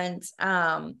 And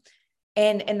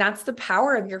that's the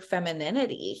power of your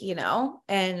femininity,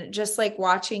 and just like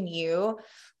watching you,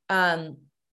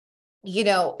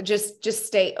 just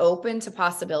stay open to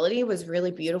possibility was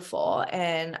really beautiful.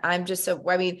 And I'm just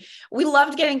we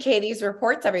loved getting Katie's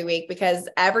reports every week, because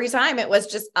every time it was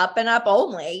just up and up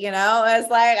only, it was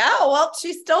like, oh, well,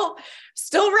 she's still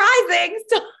rising.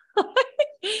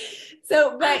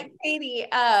 So, but Katie,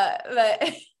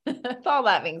 but with all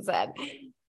that being said,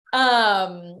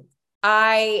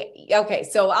 okay,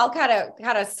 so I'll kind of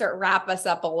wrap us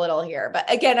up a little here. But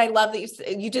again, I love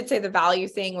that you did say the value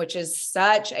thing, which is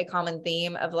such a common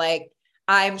theme of, like,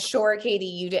 I'm sure, Katie,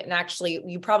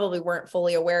 you probably weren't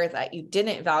fully aware that you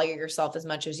didn't value yourself as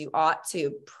much as you ought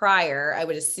to prior. I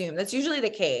would assume that's usually the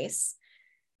case.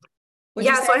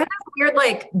 Yeah. So I had this weird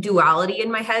like duality in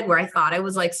my head where I thought I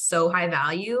was like so high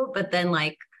value, but then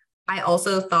like I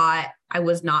also thought I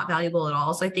was not valuable at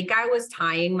all. So I think I was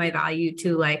tying my value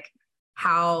to like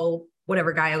how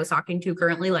whatever guy I was talking to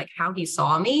currently, like how he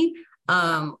saw me,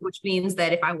 which means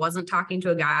that if I wasn't talking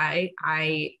to a guy,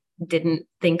 I didn't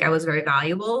think I was very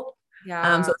valuable.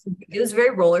 Yeah. So it was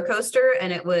very roller coaster,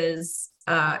 and it was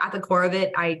at the core of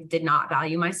it, I did not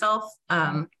value myself.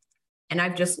 And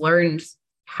I've just learned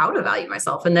how to value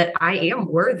myself, and that I am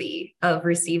worthy of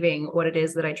receiving what it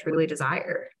is that I truly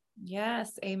desire.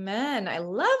 Yes. Amen. I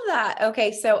love that.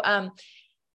 Okay. So,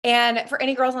 and for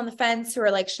any girls on the fence who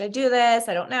are like, should I do this?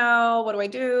 I don't know. What do I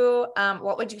do?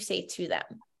 What would you say to them?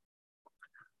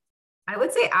 I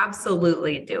would say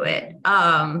absolutely do it.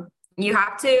 You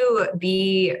have to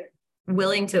be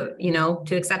willing to,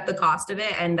 to accept the cost of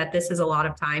it, and that this is a lot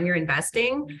of time you're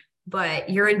investing, but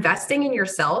you're investing in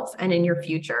yourself and in your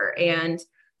future. And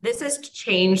this has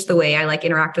changed the way I like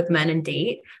interact with men and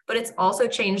date, but it's also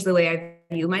changed the way I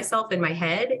view myself in my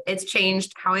head. It's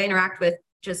changed how I interact with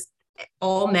just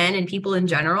all men and people in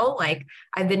general. Like,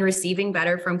 I've been receiving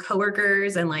better from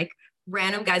coworkers and like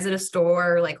random guys at a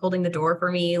store, like holding the door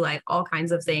for me, like all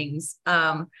kinds of things.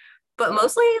 But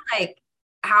mostly like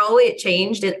how it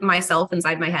changed myself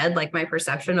inside my head, like my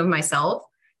perception of myself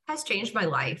has changed my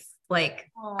life.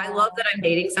 Like, I love that I'm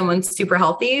dating someone super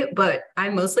healthy, but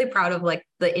I'm mostly proud of like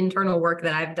the internal work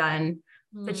that I've done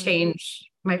to change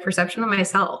my perception of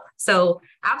myself. So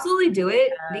absolutely do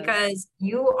it, because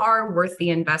you are worth the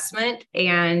investment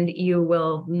and you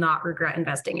will not regret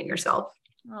investing in yourself.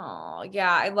 Oh,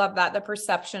 yeah. I love that. The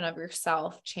perception of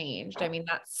yourself changed. I mean,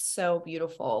 that's so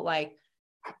beautiful. Like,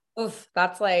 oof,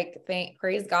 that's like,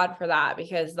 praise God for that,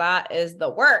 because that is the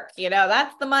work,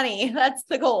 that's the money, that's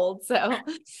the gold. So,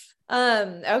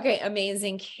 okay.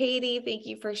 Amazing. Katie, thank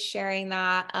you for sharing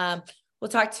that. We'll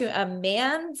talk to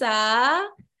Amanda.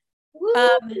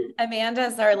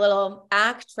 Amanda's our little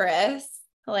actress,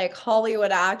 like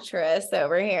Hollywood actress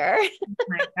over here. Oh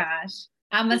my gosh.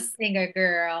 I'm a singer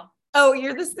girl. Oh,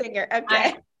 you're the singer.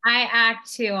 Okay. I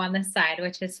act too on the side,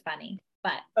 which is funny,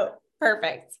 but. Oh,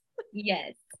 perfect.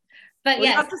 Yes. But well,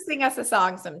 yes. You have to sing us a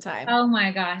song sometime. Oh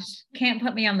my gosh. Can't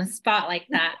put me on the spot like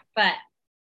that. But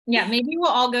yeah, maybe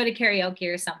we'll all go to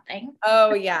karaoke or something.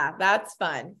 Oh yeah. That's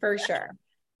fun for sure.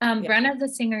 Brenna's a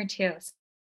singer too.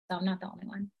 So I'm not the only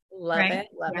one. Love it.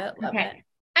 Love it.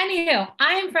 Anywho,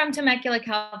 I am from Temecula,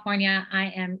 California. I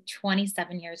am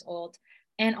 27 years old.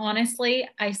 And honestly,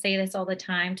 I say this all the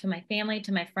time to my family,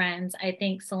 to my friends. I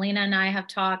think Selena and I have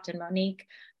talked, and Monique,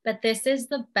 but this is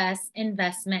the best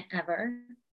investment ever.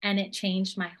 And it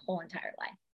changed my whole entire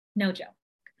life. No joke.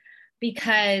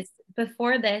 Because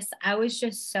before this, I was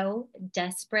just so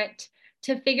desperate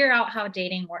to figure out how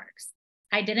dating works.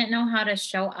 I didn't know how to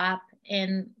show up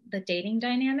in the dating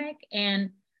dynamic.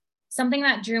 And something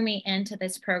that drew me into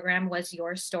this program was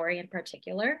your story in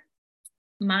particular.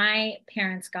 My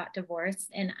parents got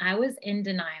divorced and I was in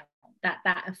denial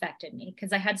that affected me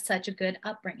because I had such a good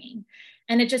upbringing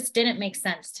and it just didn't make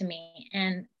sense to me.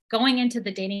 And going into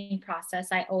the dating process,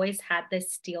 I always had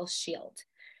this steel shield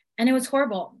and it was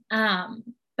horrible.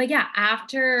 But yeah,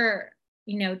 after,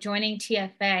 joining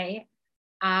TFA,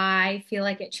 I feel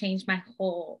like it changed my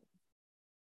whole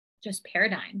just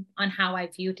paradigm on how I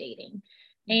view dating.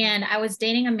 And I was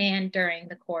dating a man during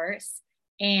the course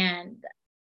and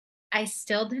I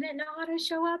still didn't know how to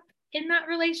show up in that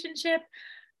relationship.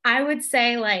 I would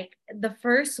say like the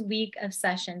first week of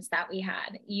sessions that we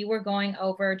had, you were going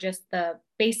over just the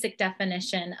basic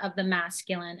definition of the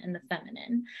masculine and the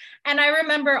feminine. And I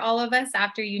remember all of us,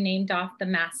 after you named off the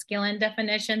masculine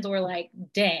definitions, were like,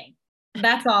 dang,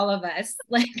 that's all of us.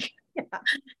 Like, yeah.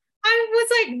 I was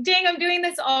like, dang, I'm doing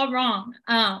this all wrong.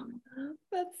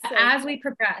 That's so as we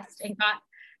progressed and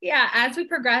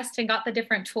got the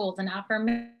different tools and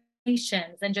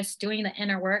affirmations and just doing the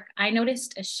inner work, I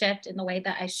noticed a shift in the way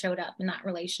that I showed up in that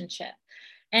relationship.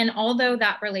 And although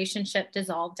that relationship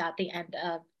dissolved at the end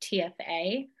of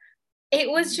TFA,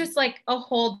 it was just like a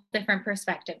whole different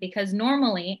perspective because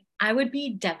normally I would be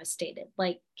devastated,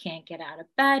 like can't get out of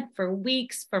bed for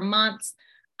weeks, for months.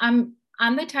 I'm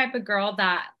the type of girl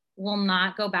that will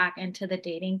not go back into the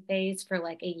dating phase for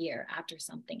like a year after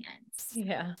something ends.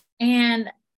 Yeah.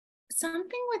 And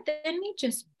something within me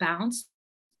just bounced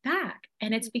back.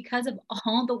 And it's because of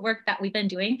all the work that we've been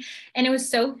doing. And it was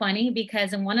so funny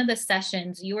because in one of the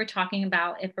sessions, you were talking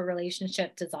about if a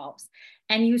relationship dissolves.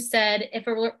 And you said, if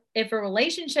a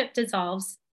relationship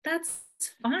dissolves, that's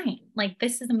fine. Like,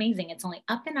 this is amazing. It's only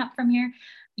up and up from here.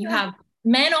 You have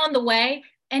men on the way.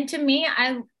 And to me,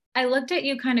 I looked at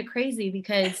you kind of crazy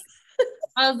because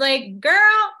I was like,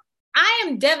 girl, I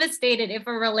am devastated if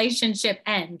a relationship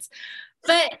ends.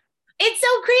 But it's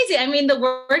so crazy. I mean, the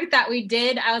work that we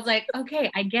did, I was like, okay,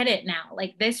 I get it now.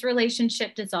 Like, this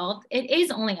relationship dissolved. It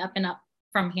is only up and up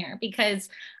from here because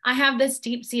I have this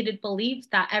deep-seated belief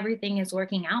that everything is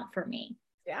working out for me.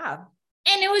 Yeah.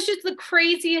 And it was just the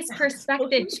craziest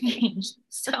perspective change.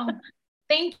 So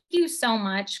thank you so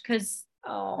much because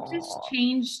it just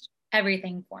changed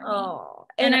everything for me.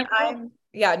 And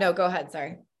no, go ahead.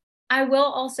 Sorry. I will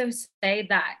also say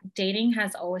that dating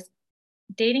has always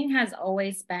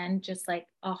been just like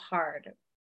a hard,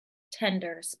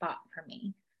 tender spot for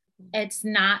me. It's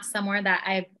not somewhere that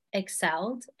I've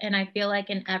excelled. And I feel like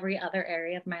in every other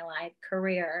area of my life,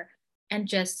 career, and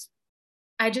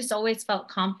I just always felt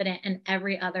confident in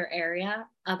every other area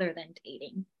other than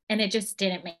dating. And it just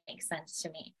didn't make sense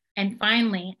to me. And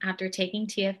finally, after taking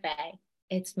TFA,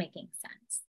 it's making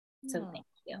sense. So thank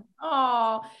you.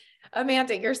 Oh,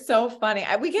 Amanda, you're so funny.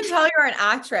 We can tell you're an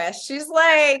actress. She's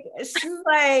like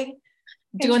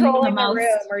controlling the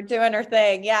room or doing her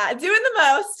thing. Yeah. Doing the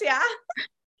most. Yeah.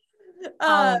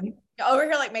 Over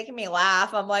here, like making me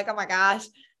laugh. I'm like, oh my gosh.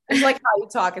 It's like how you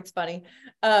talk. It's funny,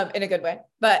 in a good way,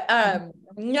 but,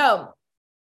 no,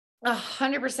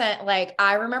 100%. Like,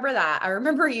 I remember that. I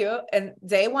remember you and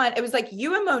day one, it was like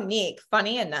you and Monique,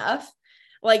 funny enough,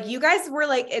 like you guys were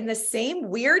like in the same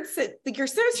weird, like your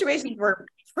situations were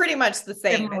pretty much the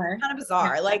same. Similar. It's kind of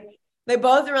bizarre. Yeah. Like they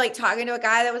both were like talking to a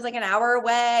guy that was like an hour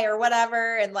away or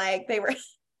whatever. And like, they were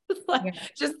like,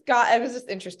 it was just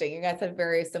interesting. You guys had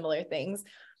very similar things.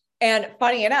 And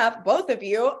funny enough, both of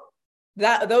you,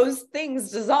 those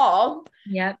things dissolved.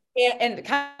 Yep. And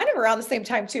kind of around the same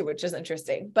time too, which is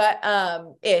interesting, but,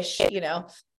 ish,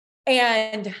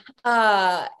 and,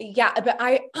 but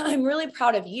I'm really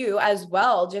proud of you as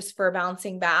well, just for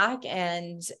bouncing back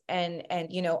and,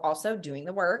 also doing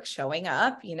the work, showing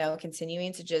up,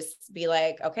 continuing to just be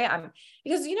like, okay,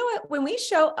 because you know what, when we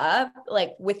show up,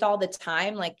 like with all the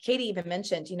time, like Katie even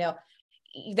mentioned,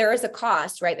 there is a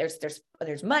cost, right?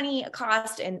 There's money, a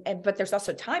cost, but there's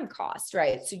also time cost,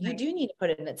 right? So you do need to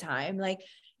put in the time, like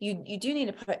you do need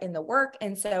to put in the work.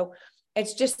 And so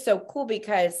it's just so cool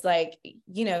because like,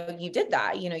 you did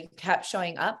that, you kept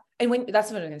showing up. And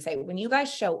that's what I'm going to say, when you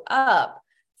guys show up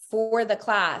for the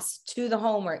class, to the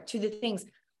homework, to the things,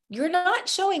 you're not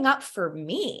showing up for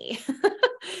me.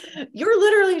 You're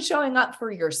literally showing up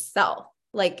for yourself,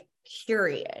 like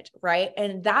period. Right.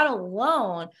 And that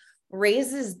alone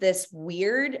raises this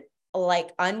weird,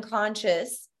 like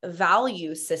unconscious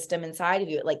value system inside of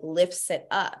you. It like lifts it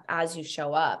up as you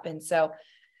show up. And so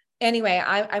anyway,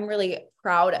 I'm really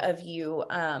proud of you,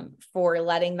 for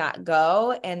letting that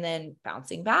go and then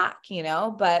bouncing back,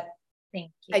 but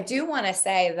thank you. I do want to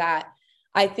say that,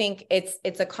 I think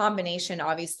it's a combination,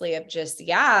 obviously, of just,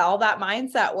 yeah, all that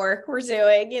mindset work we're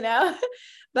doing,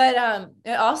 but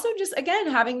it also just,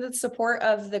 again, having the support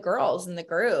of the girls in the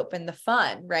group and the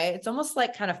fun, right? It's almost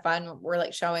like kind of fun. We're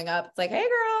like showing up. It's like, hey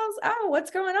girls, oh,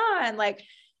 what's going on? Like,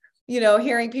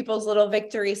 hearing people's little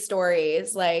victory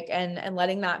stories, like, and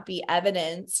letting that be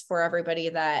evidence for everybody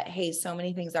that, hey, so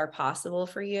many things are possible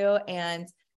for you. And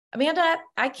Amanda,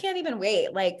 I can't even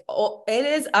wait. Like, it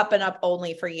is up and up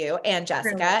only for you and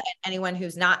Jessica, Really? and anyone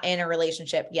who's not in a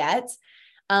relationship yet.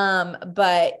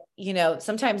 But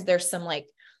sometimes there's some, like,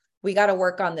 we got to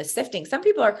work on the sifting. Some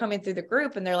people are coming through the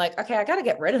group and they're like, okay, I got to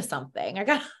get rid of something. I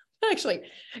got to actually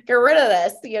get rid of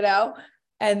this,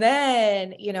 and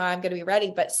then, I'm going to be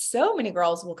ready. But so many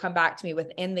girls will come back to me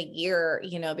within the year,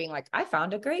 being like, I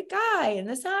found a great guy and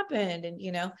this happened.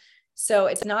 And, so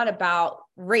it's not about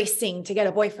racing to get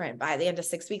a boyfriend by the end of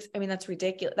 6 weeks. I mean, that's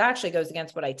ridiculous. That actually goes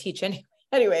against what I teach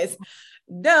anyways.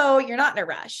 No, you're not in a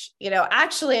rush.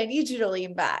 Actually, I need you to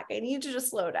lean back. I need you to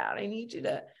slow down. I need you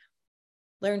to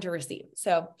learn to receive.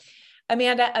 So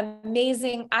Amanda,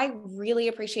 amazing. I really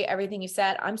appreciate everything you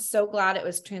said. I'm so glad it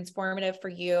was transformative for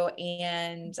you.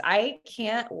 And I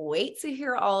can't wait to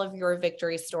hear all of your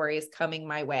victory stories coming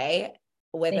my way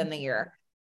within the year.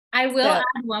 I will add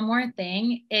one more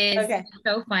thing. Okay.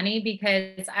 So funny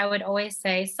because I would always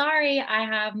say, sorry, I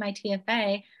have my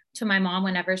TFA to my mom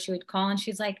whenever she would call. And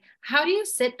she's like, how do you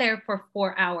sit there for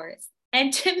 4 hours?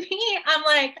 And to me, I'm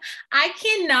like, I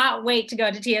cannot wait to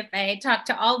go to TFA, talk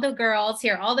to all the girls,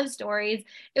 hear all the stories.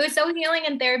 It was so healing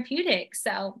and therapeutic.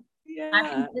 So I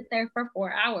can sit there for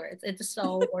 4 hours. It's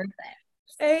so worth it.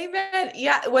 Amen.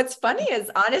 Yeah. What's funny is,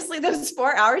 honestly, those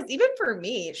 4 hours, even for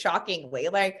me, shockingly,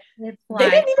 like, they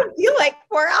didn't even feel like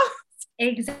 4 hours.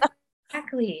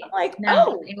 Exactly. I'm like,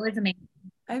 no, it was amazing.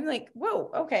 I'm like, whoa,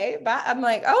 okay. But I'm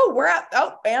like, oh, we're at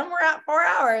 4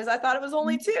 hours. I thought it was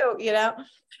only 2,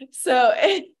 So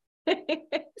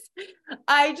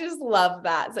I just love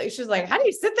that. So she's like, how do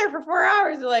you sit there for 4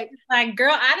 hours? You're like,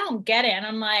 girl, I don't get it. And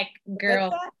I'm like,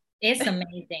 girl, it's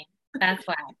amazing. That's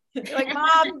why. You're like,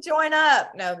 Mom, join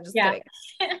up. No, I'm just kidding.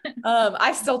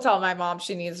 I still tell my mom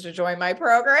she needs to join my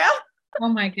program. Oh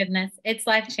my goodness. It's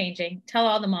life-changing. Tell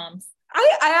all the moms.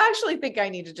 I actually think I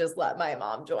need to just let my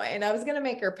mom join. I was going to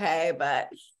make her pay, but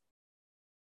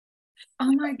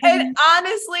oh my goodness. And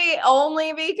honestly,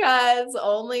 only because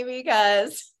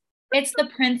it's the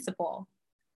principle.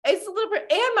 It's a little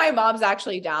bit, and my mom's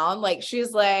actually down. Like,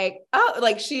 she's like, oh,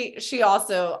 like she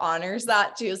also honors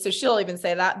that too. So she'll even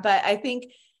say that. But I think,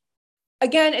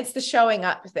 again, it's the showing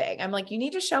up thing. I'm like, you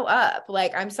need to show up.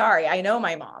 Like, I'm sorry. I know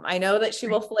my mom. I know that she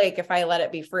will flake if I let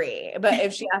it be free, but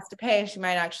if she has to pay, she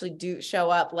might actually show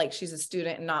up like she's a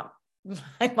student and not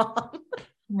my mom.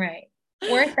 Right.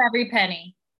 Worth every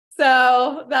penny.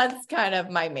 So that's kind of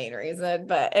my main reason.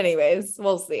 But anyways,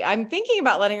 we'll see. I'm thinking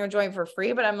about letting her join for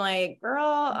free, but I'm like,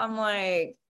 girl,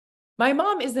 my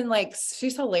mom isn't like,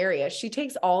 she's hilarious. She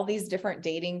takes all these different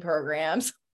dating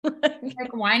programs.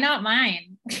 Like, why not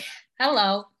mine?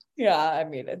 Hello. Yeah. I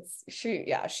mean, she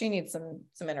needs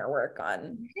some inner work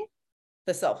on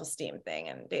the self-esteem thing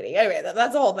and dating. Anyway,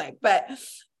 that's the whole thing, but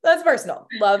that's personal.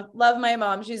 Love my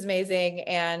mom. She's amazing.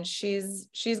 And she's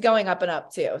going up and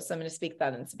up too. So I'm going to speak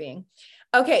that into being.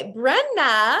 Okay.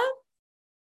 Brenna.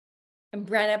 And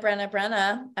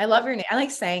Brenna. I love your name. I like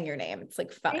saying your name. It's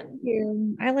like fun. Thank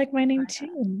you. I like my name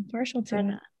too. Partial to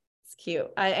it. It's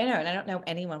cute. I know. And I don't know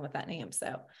anyone with that name.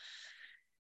 So.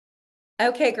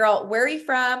 Okay, girl, where are you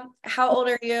from? How old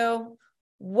are you?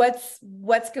 What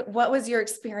was your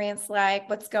experience like?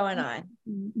 What's going on?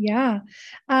 Yeah.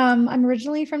 I'm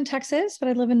originally from Texas, but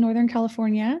I live in Northern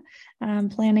California. I'm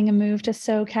planning a move to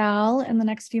SoCal in the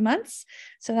next few months.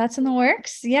 So that's in the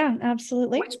works. Yeah,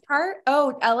 absolutely. Which part?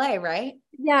 Oh, LA, right?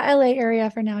 Yeah, LA area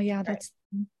for now. Yeah,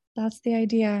 that's the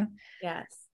idea. Yes.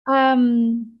 Yeah,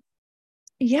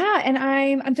 and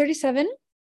I'm 37.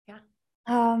 Yeah.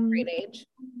 Great age.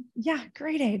 Yeah,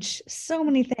 great age. So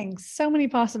many things, so many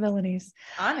possibilities.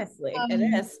 Honestly, it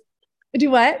is.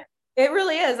 Do what? It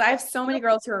really is. I have so many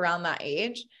girls who are around that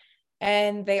age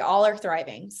and they all are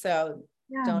thriving. So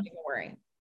don't even worry.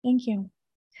 Thank you.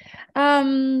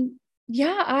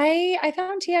 Yeah, I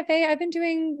found TFA. I've been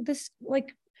doing this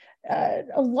like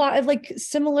a lot of like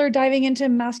similar diving into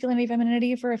masculinity,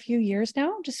 femininity for a few years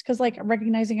now, just because like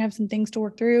recognizing I have some things to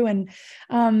work through and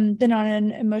been on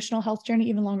an emotional health journey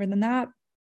even longer than that.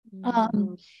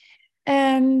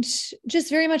 And just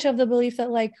very much of the belief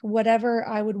that like whatever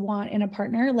I would want in a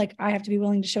partner, like I have to be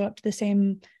willing to show up to the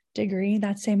same degree,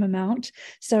 that same amount.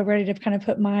 So ready to kind of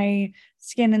put my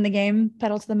skin in the game,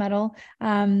 pedal to the metal.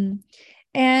 And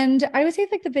I would say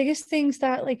like the biggest things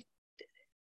that like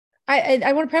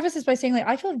I want to preface this by saying like,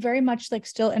 I feel very much like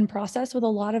still in process with a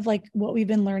lot of like what we've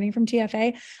been learning from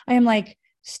TFA. I am like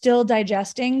still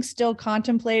digesting, still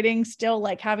contemplating, still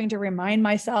like having to remind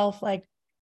myself like,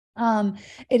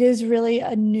 it is really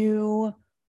a new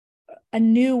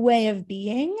way of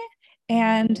being.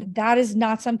 And that is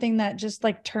not something that just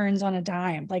like turns on a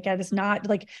dime. Like that is not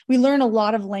like, we learn a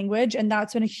lot of language, and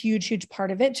that's been a huge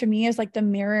part of it to me, is like the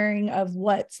mirroring of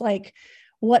what's like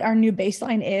what our new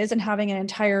baseline is, and having an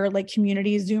entire like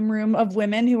community Zoom room of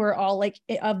women who are all like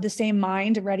of the same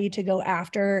mind, ready to go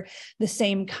after the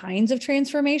same kinds of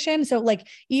transformation. So like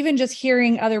even just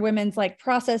hearing other women's like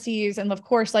processes, and of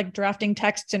course like drafting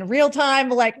texts in real time,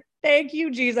 like thank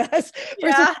you, Jesus,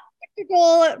 for some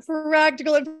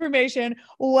practical information.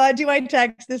 What do I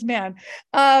text this man?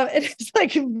 It's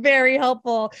like very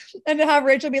helpful. And to have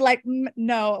Rachel be like,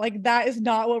 no, like that is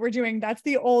not what we're doing. That's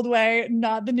the old way,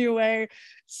 not the new way.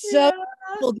 So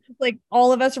like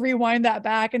all of us rewind that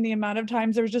back, and the amount of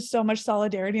times there was just so much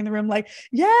solidarity in the room. Like,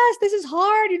 yes, this is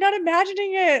hard. You're not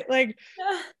imagining it. Like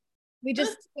we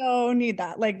just so need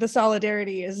that. Like the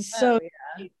solidarity is so.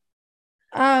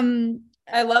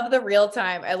 I love the real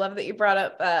time. I love that you brought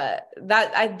up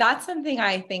that's something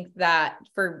I think that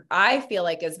I feel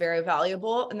like is very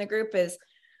valuable in the group, is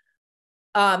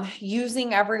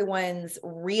using everyone's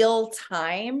real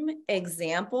time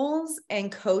examples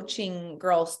and coaching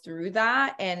girls through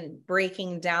that, and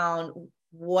breaking down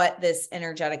what this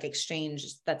energetic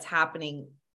exchange that's happening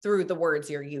through the words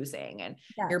you're using and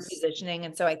your positioning.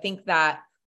 And so I think that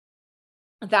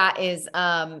is,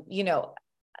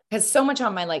 because so much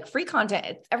on my like free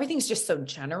content, everything's just so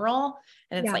general,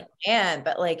 and it's like, man,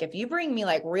 but like, if you bring me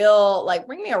like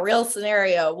bring me a real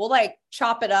scenario, we'll like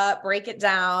chop it up, break it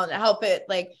down, help it,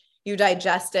 like you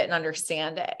digest it and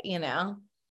understand it,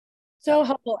 So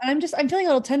helpful. And I'm feeling a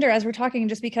little tender as we're talking,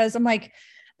 just because I'm like,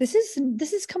 this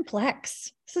is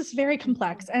complex. This is very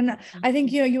complex. And I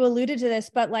think, you alluded to this,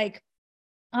 but like,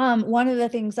 one of the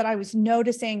things that I was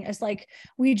noticing is like,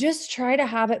 we just try to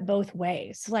have it both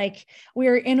ways. Like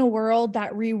we're in a world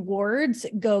that rewards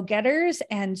go-getters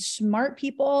and smart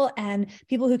people and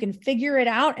people who can figure it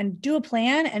out and do a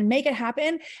plan and make it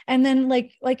happen. And then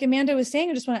like Amanda was saying,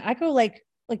 I just want to echo like,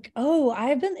 oh,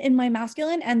 I've been in my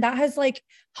masculine, and that has like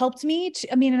helped me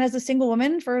and as a single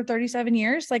woman for 37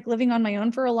 years, like living on my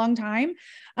own for a long time,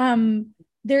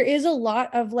 there is a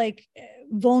lot of like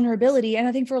vulnerability. And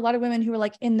I think for a lot of women who are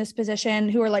like in this position,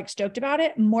 who are like stoked about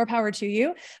it, more power to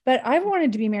you. But I've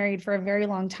wanted to be married for a very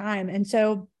long time. And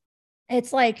so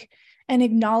it's like an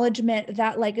acknowledgement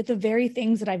that like the very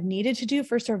things that I've needed to do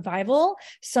for survival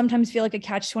sometimes feel like a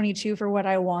catch-22 for what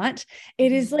I want.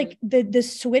 It is like the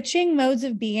switching modes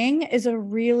of being is a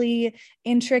really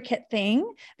intricate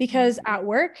thing, because at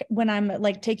work, when I'm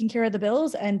like taking care of the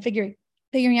bills and figuring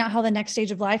out how the next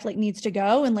stage of life like needs to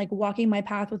go, and like walking my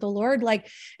path with the Lord, like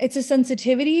it's a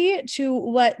sensitivity to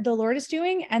what the Lord is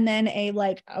doing. And then a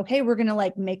like, okay, we're going to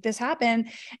like make this happen.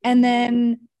 And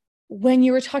then when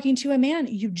you were talking to a man,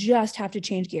 you just have to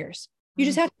change gears. You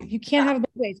just have to, you can't have it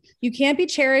both ways. You can't be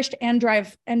cherished and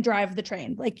drive the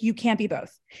train. Like you can't be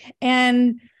both.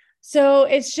 And so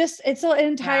it's an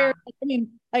entire, I mean,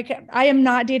 like I am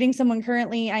not dating someone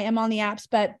currently. I am on the apps,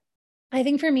 but I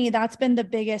think for me, that's been the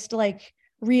biggest like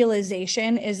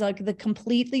realization, is like the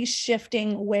completely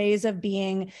shifting ways of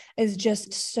being is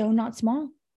just so not small.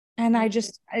 And I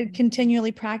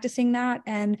continually practicing that,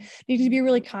 and need to be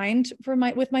really kind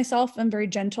with myself and very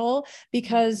gentle,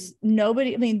 because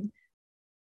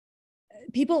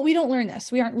people, we don't learn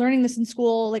this. We aren't learning this in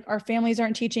school. Like our families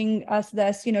aren't teaching us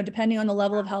this, depending on the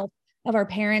level of health of our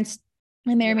parents,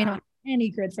 and may or may not have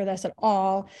any grid for this at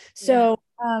all. So,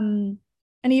 and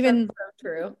even that's so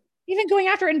true. Even going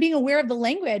after it and being aware of the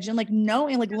language, and like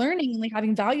knowing, like learning, and like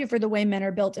having value for the way men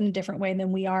are built in a different way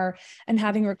than we are, and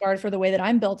having regard for the way that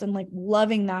I'm built, and like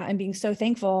loving that and being so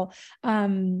thankful.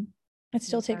 It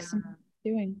still takes some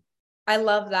doing. I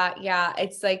love that. Yeah.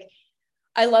 It's like,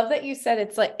 I love that you said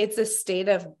it's like, it's a state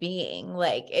of being.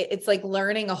 Like it's like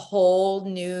learning a whole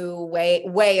new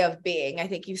way of being. I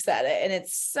think you said it, and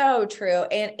it's so true.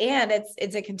 And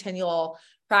it's a continual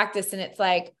practice. And it's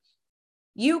like,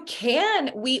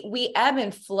 we ebb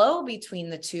and flow between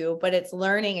the two, but it's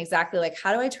learning exactly like,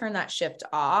 how do I turn that shift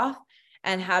off?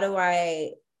 And how do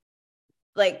I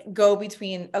like go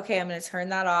between, okay, I'm going to turn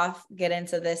that off, get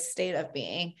into this state of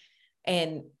being.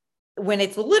 And when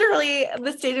it's literally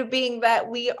the state of being that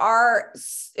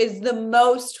is the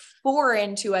most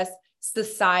foreign to us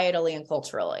societally and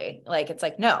culturally. Like, it's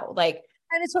like, no, like,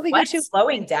 and it's what we go to.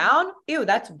 Slowing down? Ew,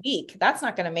 that's weak. That's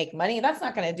not going to make money. That's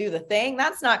not going to do the thing.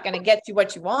 That's not going to get you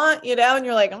what you want, and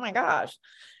you're like, oh my gosh.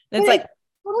 And it's like,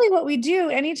 totally what we do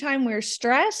anytime we're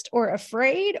stressed or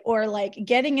afraid or like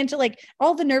getting into like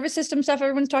all the nervous system stuff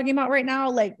everyone's talking about right now,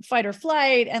 like fight or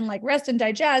flight and like rest and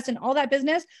digest and all that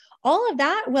business. All of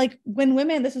that, like when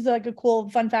women, this is like a cool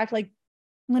fun fact, like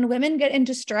when women get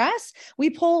into stress, we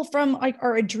pull from like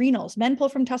our adrenals. Men pull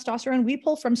from testosterone, we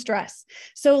pull from stress.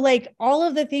 So like all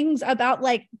of the things about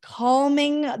like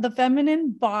calming the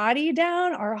feminine body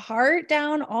down, our heart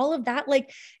down, all of that,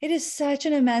 like it is such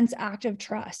an immense act of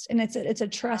trust. And it's a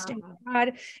trust in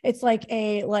God. It's like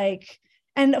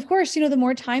and of course, the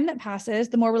more time that passes,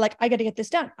 the more we're like, I got to get this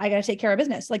done. I got to take care of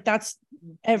business. Like that's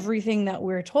everything that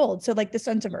we're told. So like the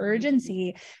sense of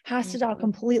urgency has to dial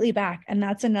completely back. And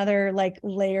that's another like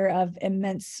layer of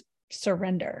immense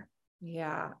surrender.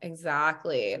 Yeah,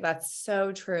 exactly. That's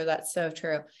so true. That's so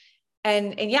true.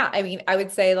 And yeah, I mean, I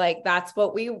would say like, that's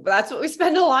what we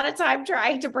spend a lot of time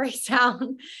trying to break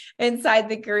down inside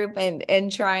the group and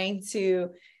trying to,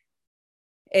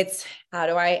 it's how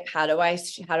do I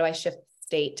shift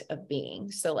state of being?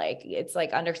 So like, it's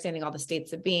like understanding all the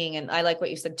states of being. And I like what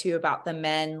you said too about the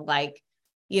men, like,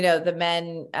 the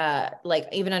men, like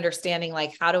even understanding,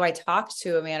 like, how do I talk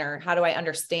to a man or how do I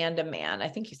understand a man? I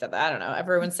think you said that. I don't know.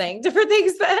 Everyone's saying different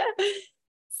things.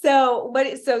 So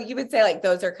you would say like,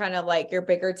 those are kind of like your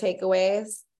bigger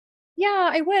takeaways. Yeah,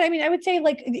 I would. I mean, I would say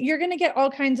like, you're going to get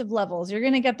all kinds of levels. You're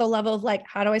going to get the level of like,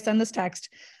 how do I send this text?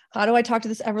 How do I talk to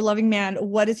this ever loving man?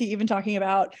 What is he even talking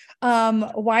about?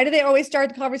 Why do they always start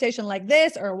the conversation like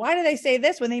this? Or why do they say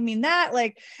this when they mean that?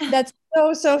 Like, that's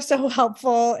so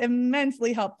helpful,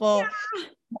 immensely helpful. Yeah.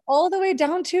 All the way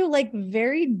down to like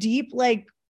very deep, like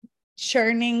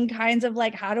churning kinds of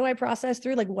like, how do I process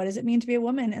through, like, what does it mean to be a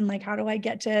woman? And like, how do I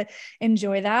get to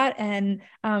enjoy that? And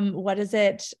what is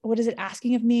it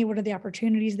asking of me? What are the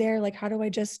opportunities there? Like, how do I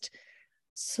just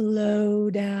slow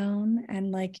down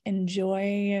and like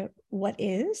enjoy what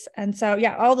is? And so,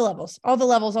 yeah, all the levels, all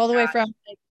the way from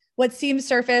like what seems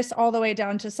surface all the way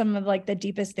down to some of like the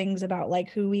deepest things about like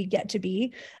who we get to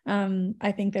be.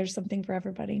 I think there's something for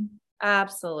everybody.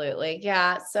 Absolutely.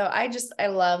 Yeah. So I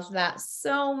love that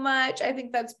so much. I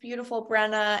think that's beautiful,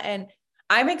 Brenna. And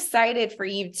I'm excited for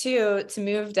you too, to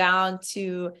move down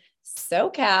to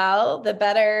SoCal, the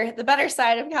better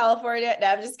side of California. No,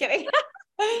 I'm just kidding.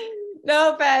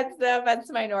 No offense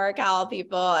to my NorCal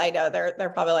people. I know they're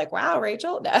probably like, wow,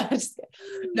 Rachel.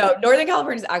 No, Northern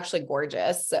California is actually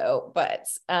gorgeous. So, but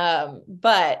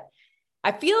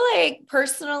I feel like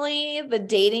personally, the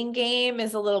dating game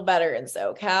is a little better in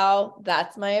SoCal.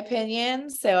 That's my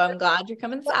opinion. So I'm glad you're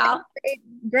coming south.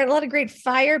 A lot of great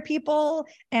fire people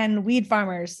and weed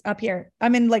farmers up here.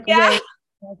 I'm in like way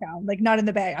SoCal, like not in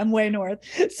the Bay. I'm way north.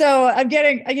 So I'm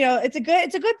getting, it's a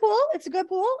good pool. It's a good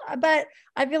pool, but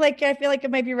I feel like it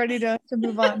might be ready to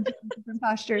move on to different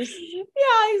pastures.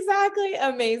 Yeah, exactly.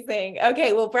 Amazing.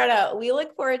 Okay. Well, Brenna, we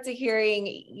look forward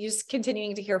to just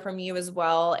continuing to hear from you as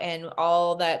well, and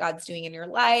all that God's doing in your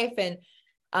life, and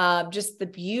just the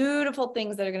beautiful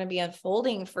things that are going to be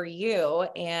unfolding for you.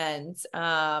 And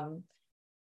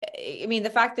I mean, the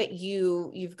fact that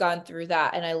you've gone through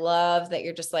that, and I love that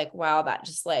you're just like, wow, that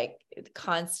just like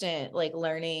constant like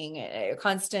learning,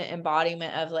 constant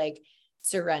embodiment of like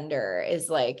surrender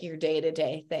is like your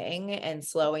day-to-day thing, and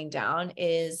slowing down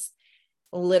is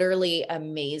literally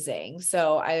amazing.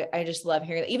 So I just love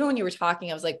hearing that. Even when you were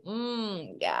talking, I was like,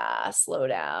 yeah, slow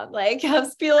down. Like I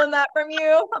was feeling that from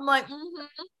you. I'm like,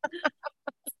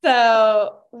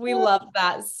 So we love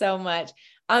that so much.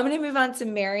 I'm going to move on to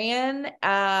Marian,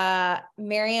 and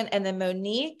then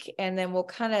Monique, and then we'll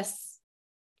kind of,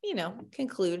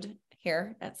 conclude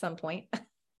here at some point. I'm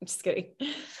just kidding.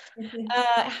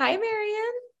 Hi,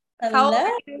 Marian. Hello. How old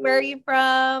are you? Where are you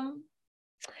from?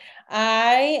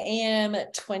 I am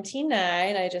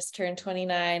 29. I just turned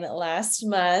 29 last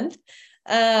month.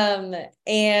 And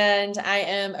I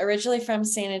am originally from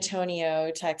San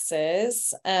Antonio,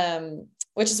 Texas,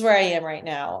 which is where I am right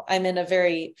now. I'm in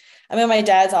my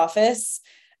dad's office.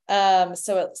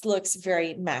 So it looks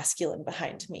very masculine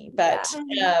behind me, but,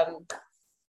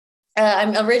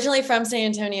 I'm originally from San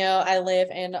Antonio. I live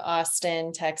in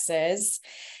Austin, Texas.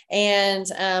 And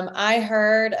I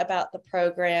heard about the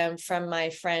program from my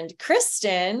friend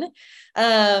Kristen.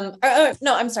 No,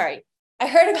 I'm sorry. I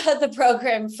heard about the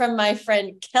program from my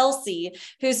friend Kelsey,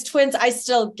 whose I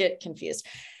still get confused,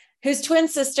 whose twin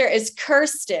sister is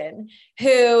Kirsten,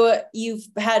 who you've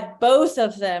had both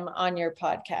of them on your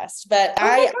podcast. But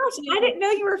I didn't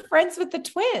know you were friends with the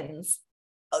twins.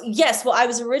 Yes. Well, I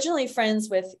was originally friends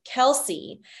with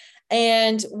Kelsey,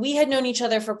 and we had known each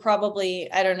other for probably,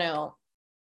 I don't know,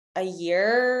 a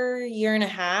year and a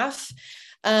half.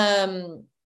 And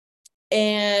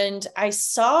I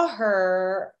saw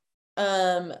her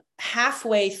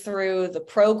halfway through the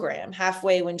program,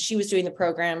 halfway when she was doing the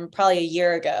program, probably a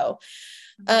year ago.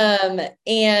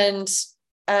 And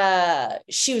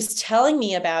she was telling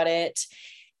me about it.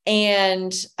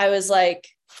 And I was like,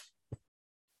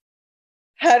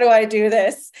 how do I do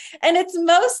this? And it's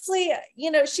mostly,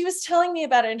 she was telling me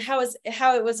about it and how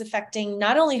it was affecting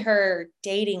not only her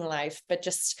dating life, but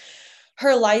just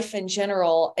her life in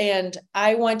general. And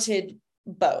I wanted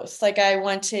both. Like, I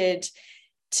wanted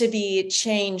to be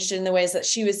changed in the ways that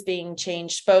she was being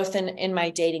changed, both in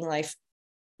my dating life,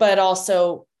 but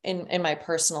also in my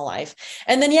personal life.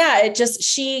 And then,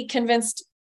 she convinced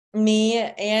me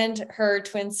and her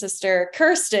twin sister,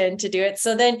 Kirsten, to do it.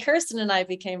 So then Kirsten and I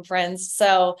became friends.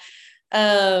 So,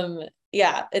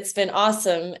 it's been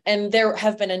awesome. And there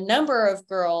have been a number of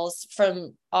girls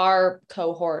from our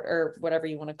cohort, or whatever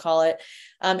you want to call it,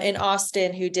 in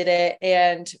Austin who did it.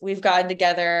 And we've gotten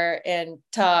together and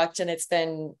talked, and it's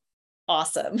been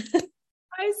awesome.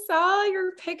 I saw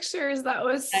your pictures. That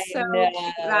was so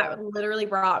cute. That literally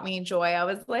brought me joy. I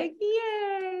was like,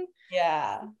 yay.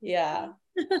 Yeah. Yes.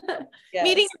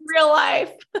 Meeting in real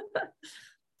life.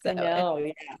 I know.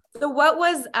 Yeah. So what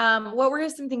were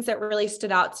some things that really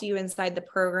stood out to you inside the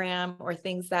program, or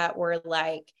things that were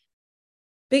like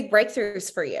big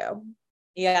breakthroughs for you?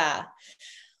 Yeah.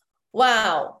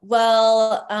 Wow.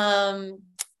 Well,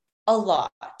 a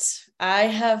lot. I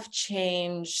have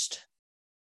changed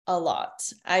a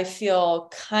lot. I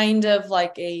feel kind of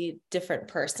like a different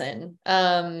person.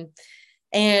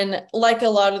 And like a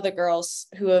lot of the girls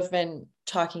who have been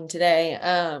talking today,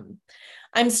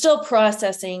 I'm still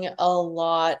processing a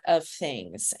lot of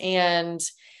things, and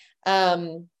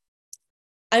I'm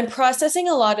processing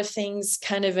a lot of things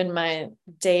kind of in my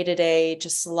day-to-day,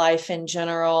 just life in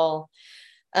general.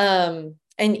 And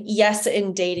yes,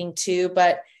 in dating too,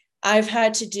 but I've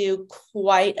had to do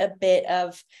quite a bit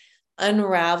of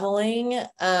unraveling,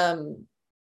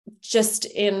 just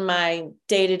in my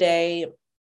day-to-day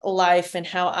life and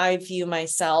how I view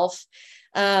myself.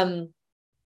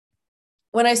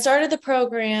 When I started the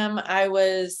program, I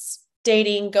was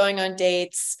dating, going on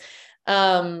dates,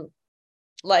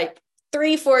 like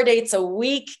 3-4 dates a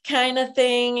week kind of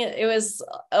thing. It was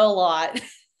a lot.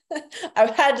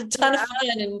 I've had a ton of fun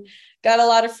and got a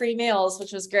lot of free meals,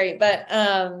 which was great. But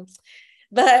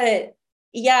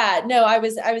yeah, no, I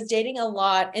was dating a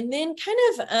lot. And then kind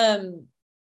of,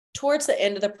 towards the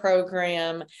end of the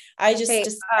program, I just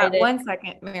decided. 1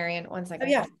 second, Marian, 1 second. Oh,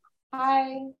 yeah.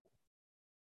 Hi.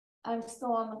 I'm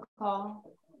still on the call.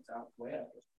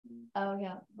 Oh,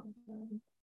 yeah.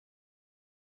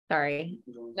 Sorry.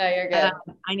 No, you're good.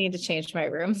 I need to change my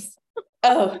rooms.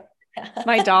 Oh.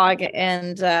 My dog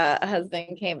and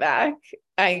husband came back.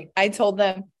 I told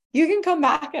them, you can come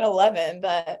back at 11,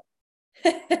 but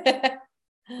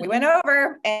we went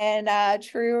over in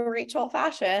true Rachel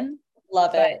fashion.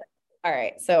 Love it. All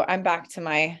right. So I'm back to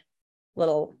my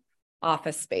little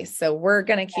office space. So we're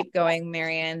going to keep going,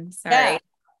 Marian. Sorry. Yeah.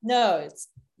 No,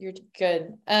 you're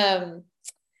good. But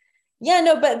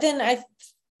then I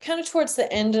kind of towards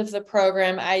the end of the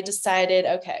program, I decided,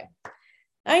 okay,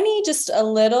 I need just a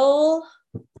little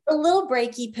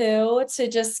breaky poo to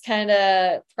just kind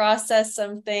of process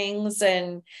some things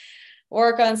and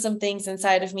work on some things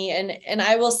inside of me. And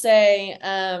I will say,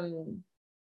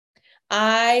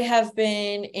 I have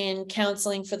been in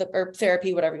counseling or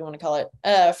therapy, whatever you want to call it,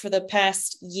 for the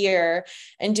past year,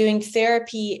 and doing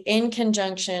therapy in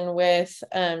conjunction with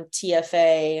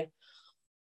TFA.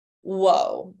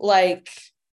 Whoa, like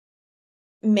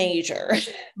major.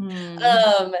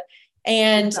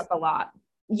 And up a lot.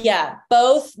 Yeah,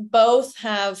 both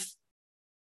have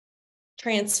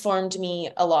transformed me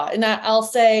a lot. And I'll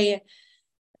say,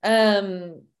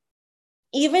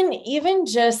 even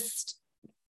just,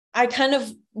 I kind of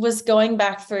was going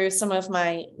back through some of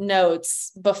my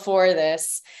notes before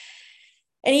this,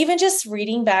 and even just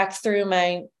reading back through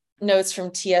my notes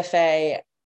from TFA,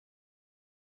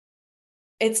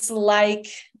 it's like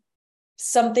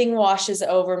something washes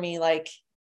over me, like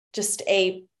just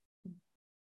a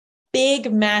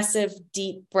big, massive,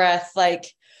 deep breath,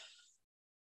 like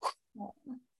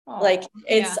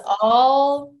it's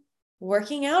all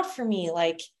working out for me,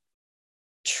 like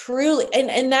truly.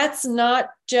 And that's not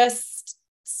just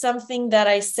something that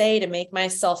I say to make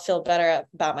myself feel better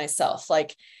about myself.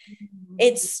 Like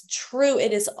it's true.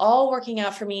 It is all working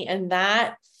out for me. And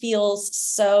that feels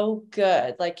so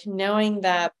good. Like knowing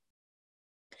that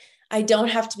I don't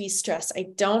have to be stressed. I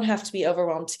don't have to be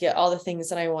overwhelmed to get all the things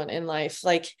that I want in life.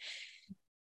 Like,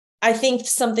 I think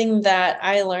something that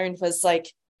I learned was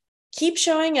like, keep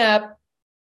showing up,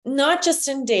 not just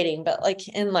in dating, but like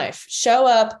in life. Show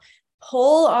up,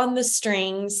 pull on the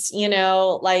strings,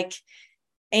 like,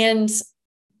 and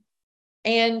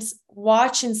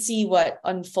watch and see what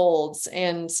unfolds.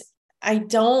 And I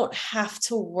don't have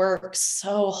to work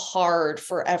so hard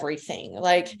for everything.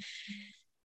 Like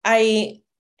and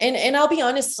I'll be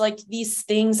honest, like these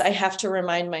things I have to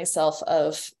remind myself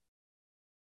of.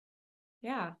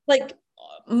 Yeah. Like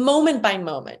moment by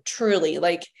moment, truly.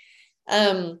 Like,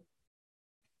 and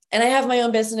I have my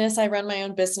own business. I run my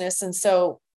own business. And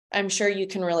so I'm sure you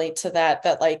can relate to that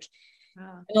like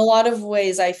in a lot of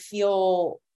ways, I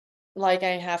feel like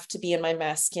I have to be in my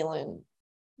masculine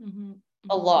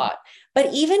a lot.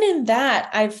 But even in that,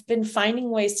 I've been finding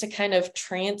ways to kind of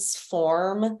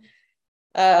transform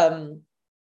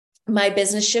my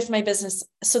business, shift my business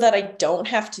so that I don't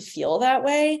have to feel that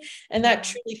way. And that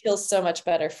truly feels so much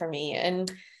better for me.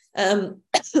 And I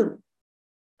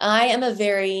am a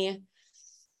very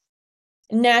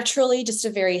naturally just a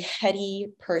very heady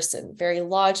person, very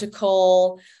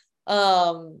logical,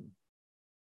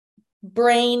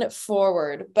 brain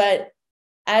forward. But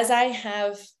as I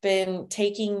have been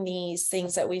taking these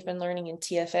things that we've been learning in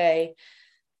TFA,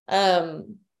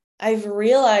 I've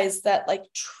realized that like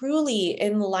truly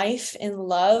in life, in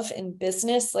love, in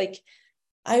business, like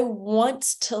I want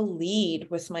to lead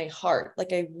with my heart.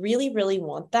 Like I really, really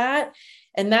want that.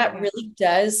 And that really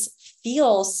does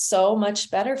feel so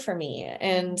much better for me.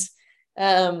 And,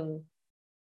 and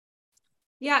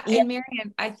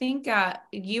Marian, I think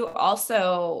you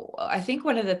also, I think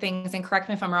one of the things, and correct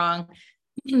me if I'm wrong,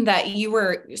 that you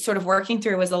were sort of working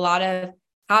through was a lot of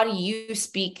how do you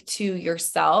speak to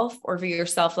yourself or for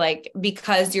yourself, like,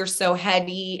 because you're so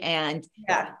heady and,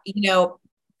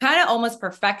 kind of almost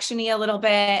perfection-y a little bit.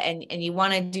 And you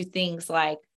want to do things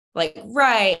like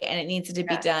right. And it needs to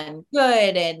be done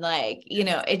good. And like,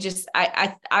 it just,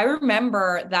 I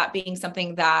remember that being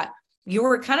something that you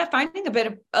were kind of finding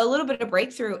a little bit of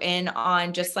breakthrough in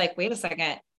on, just like, wait a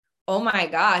second. Oh my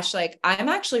gosh. Like I'm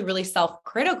actually really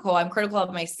self-critical. I'm critical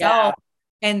of myself.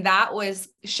 And that was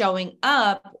showing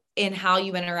up in how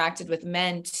you interacted with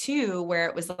men too, where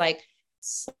it was like,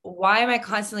 why am I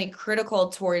constantly critical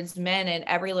towards men and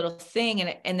every little thing?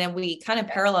 And then we kind of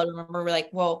parallel, remember, we're like,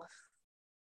 well,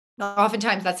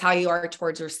 oftentimes that's how you are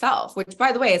towards yourself, which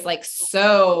by the way, is like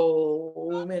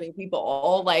so many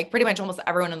people, like pretty much almost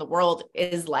everyone in the world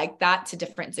is like that to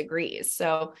different degrees.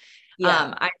 So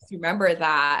I just remember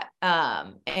that.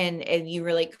 And you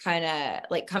really kind of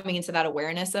like coming into that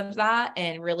awareness of that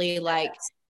and really like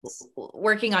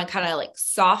working on kind of like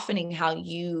softening how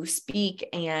you speak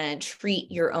and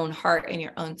treat your own heart and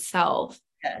your own self.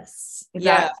 Yes.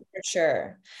 For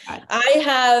sure. I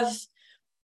have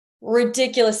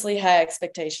ridiculously high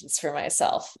expectations for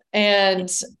myself. And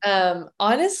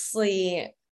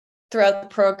honestly, throughout the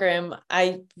program,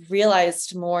 I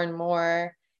realized more and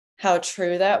more how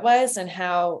true that was and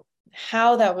how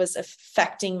that was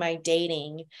affecting my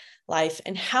dating life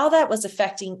and how that was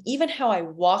affecting even how I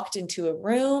walked into a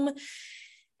room.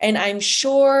 And I'm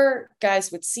sure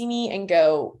guys would see me and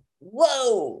go,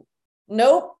 whoa,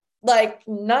 nope, like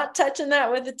not touching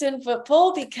that with a 10-foot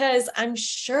pole, because I'm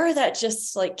sure that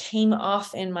just like came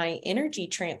off in my energy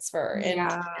transfer.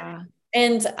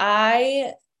 And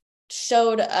I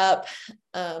showed up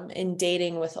in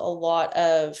dating with a lot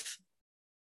of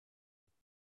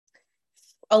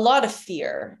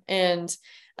fear and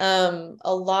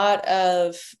a lot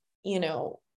of,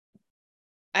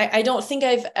 I don't think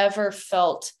I've ever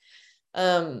felt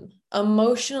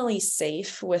emotionally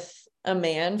safe with a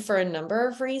man for a number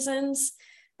of reasons.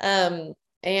 And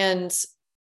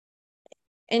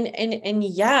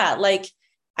like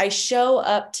I show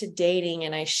up to dating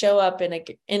and I show up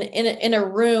in a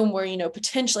room where,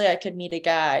 potentially I could meet a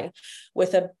guy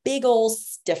with a big old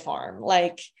stiff arm,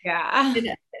 like,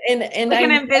 and like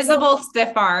an invisible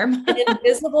stiff arm, an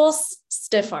invisible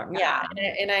stiff arm. Yeah.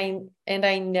 And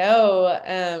I know,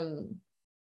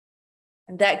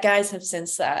 that guys have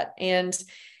sensed that. And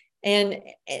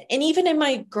even in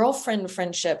my girlfriend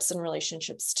friendships and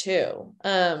relationships too.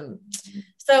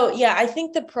 So yeah, I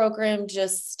think the program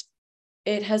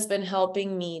it has been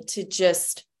helping me to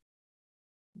just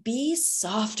be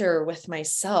softer with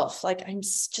myself. Like I'm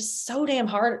just so darn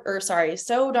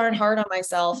hard on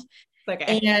myself.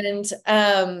 Okay. And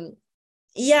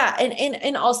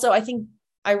and also I think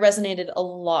I resonated a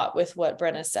lot with what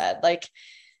Brenna said. Like,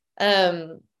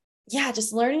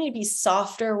 just learning to be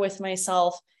softer with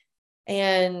myself.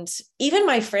 And even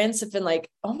my friends have been like,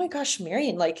 oh my gosh,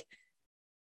 Marian, like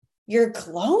you're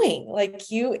glowing,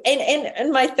 like you,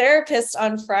 and my therapist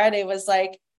on Friday was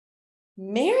like,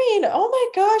 Marian, oh my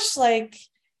gosh, like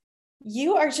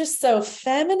you are just so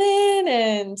feminine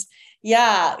and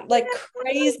Yeah, like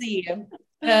crazy.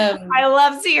 I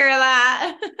love to hear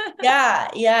that.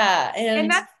 Yeah.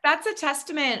 And that's a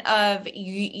testament of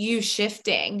you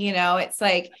shifting, it's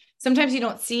like sometimes you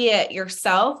don't see it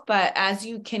yourself, but as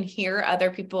you can hear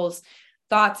other people's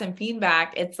thoughts and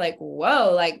feedback, it's like,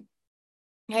 whoa, like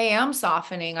I am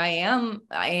softening. I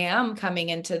am coming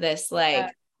into this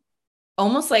like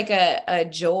almost like a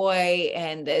joy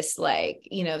and this like,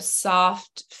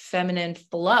 soft feminine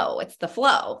flow. It's the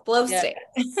flow state.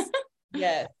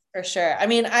 Yes, for sure. I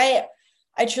mean, I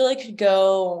truly could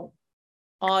go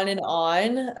on and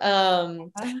on.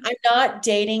 I'm not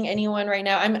dating anyone right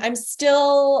now. I'm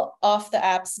still off the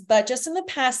apps, but just in the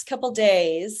past couple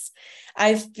days,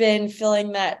 I've been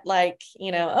feeling that like,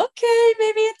 okay,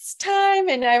 maybe it's time.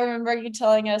 And I remember you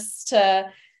telling us to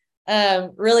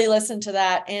really listen to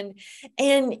that. And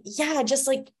yeah, just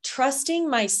like trusting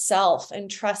myself and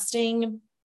trusting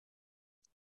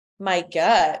my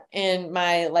gut and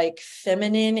my like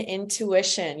feminine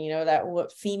intuition, that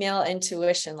what female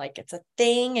intuition, like it's a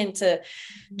thing, and to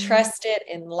trust it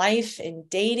in life, in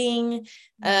dating.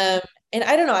 And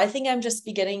I don't know, I think I'm just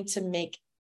beginning to make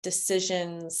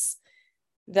decisions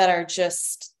that are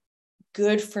just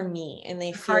good for me, and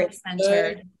they feel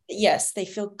good. Yes, they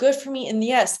feel good for me. And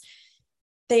yes,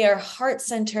 they are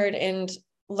heart-centered, and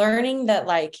learning that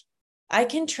like I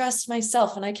can trust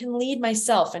myself and I can lead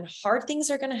myself, and hard things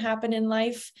are going to happen in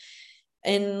life,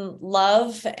 in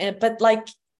love. But like,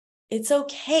 it's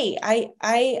okay.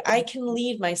 I can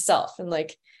lead myself, and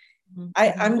like,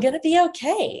 I'm going to be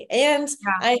okay. And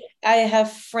I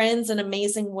have friends and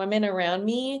amazing women around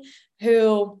me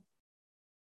who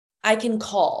I can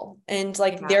call, and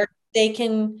like they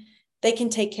can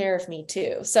take care of me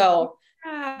too. So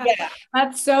yeah,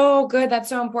 that's so good. That's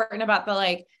so important about the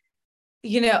like,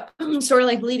 sort of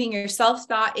like leading yourself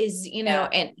thought is,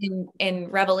 and in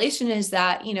Revelation is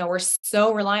that, we're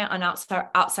so reliant on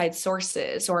outside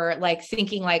sources, or like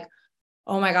thinking like,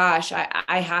 oh my gosh,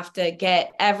 I have to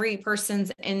get every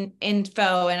person's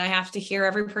info, and I have to hear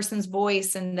every person's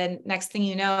voice. And then next thing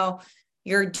you know,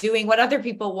 you're doing what other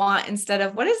people want instead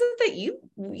of what is it that you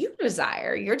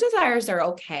desire. Your desires are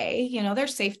okay. They're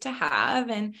safe to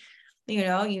have. And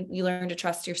you learn to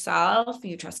trust yourself,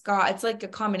 you trust God. It's like a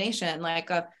combination, like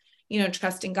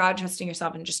trusting God, trusting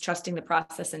yourself, and just trusting the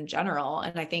process in general.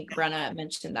 And I think Brenna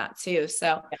mentioned that too.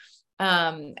 So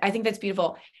I think that's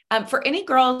beautiful. For any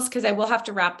girls, because I will have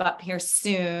to wrap up here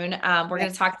soon. We're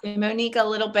going to talk to Monique a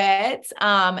little bit,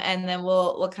 and then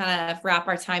we'll kind of wrap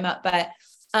our time up. But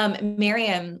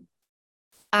Miriam,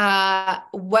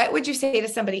 what would you say to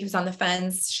somebody who's on the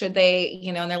fence? Should they,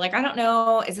 and they're like, I don't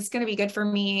know, is this going to be good for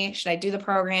me? Should I do the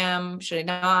program? Should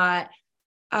I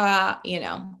not?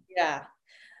 Yeah.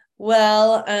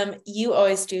 Well, you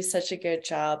always do such a good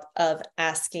job of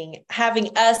having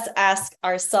us ask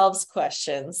ourselves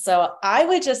questions. So I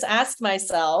would just ask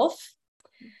myself,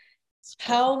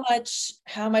 how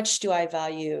much do I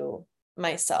value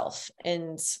myself,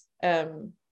 and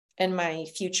my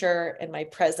future, and my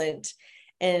present,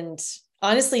 and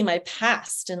honestly my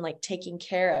past, and like taking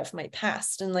care of my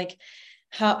past, and like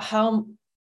how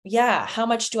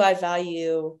much do I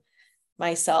value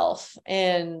myself,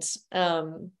 and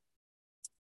how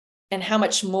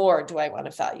much more do I want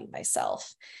to value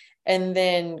myself, and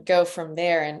then go from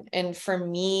there. And for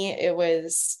me, it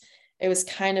was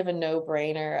kind of a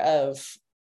no-brainer of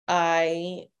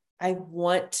I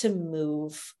want to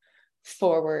move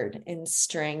forward in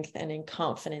strength, and in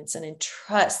confidence, and in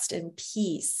trust, and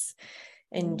peace,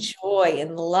 and joy,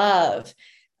 and love.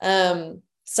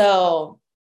 So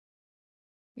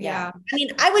yeah, I mean,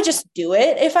 I would just do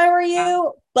it if I were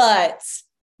you, but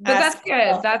that's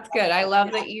good. That's good. I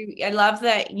love that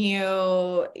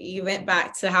you went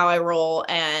back to how I roll,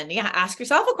 and ask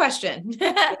yourself a question.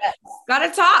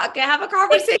 Gotta talk, have a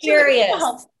conversation.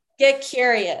 Get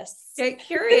curious.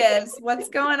 What's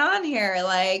going on here?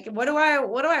 Like, what do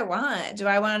I want? Do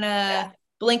I want to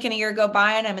blink and a year go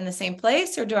by and I'm in the same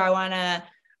place, or do I want to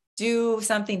do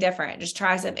something different? Just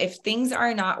try some. If things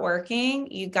are not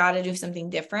working, you got to do something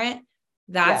different.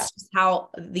 That's just how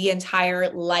the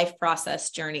entire life process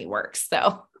journey works.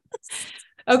 So,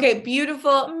 okay,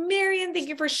 beautiful. Marian, thank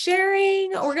you for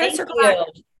sharing. We're going to circle back.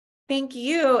 Thank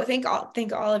you. Thank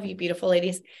all of you beautiful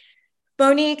ladies.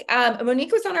 Monique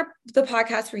was on the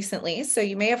podcast recently, so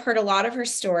you may have heard a lot of her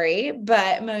story,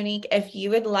 but Monique, if you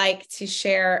would like to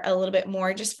share a little bit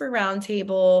more just for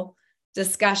roundtable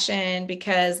discussion,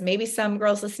 because maybe some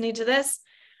girls listening to this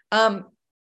aren't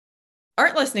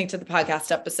listening to the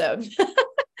podcast episode,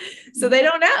 so they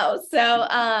don't know.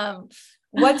 So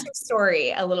what's your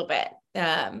story a little bit?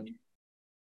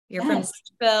 You're from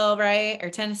Nashville, right? Or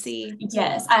Tennessee?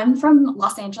 Yes, I'm from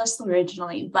Los Angeles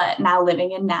originally, but now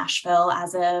living in Nashville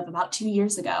as of about 2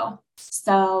 years ago.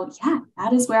 So yeah,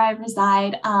 that is where I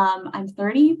reside. I'm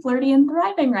 30, flirty, and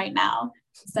thriving right now.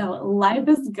 So life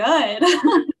is good.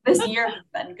 This year has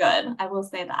been good. I will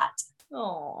say that.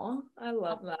 Oh, I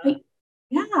love that. But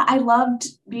yeah, I loved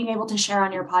being able to share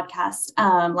on your podcast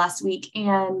last week.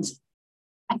 And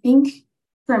I think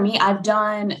for me, I've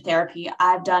done therapy,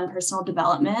 I've done personal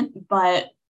development,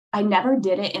 but I never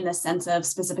did it in the sense of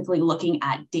specifically looking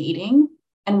at dating.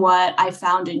 And what I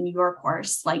found in your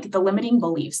course, like the limiting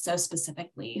beliefs, so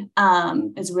specifically,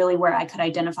 is really where I could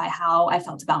identify how I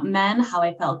felt about men, how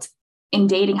I felt in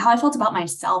dating, how I felt about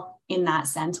myself in that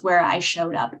sense, where I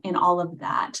showed up in all of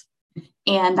that.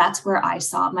 And that's where I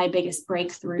saw my biggest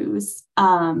breakthroughs.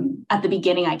 At the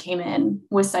beginning, I came in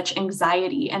with such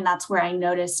anxiety. And that's where I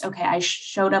noticed, okay, I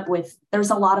showed up with,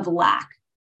 there's a lot of lack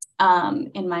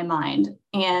in my mind.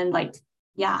 And like,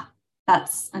 yeah,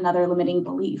 that's another limiting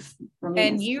belief for me.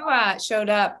 And you showed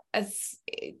up as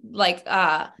like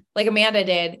Amanda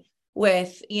did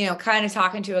with, kind of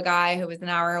talking to a guy who was an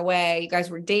hour away. You guys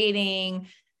were dating.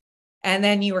 And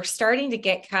then you were starting to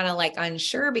get kind of like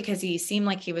unsure because he seemed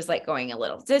like he was like going a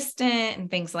little distant and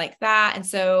things like that. And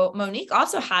so Monique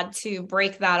also had to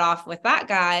break that off with that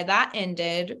guy. That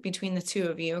ended between the two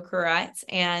of you, correct?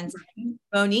 And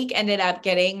Monique ended up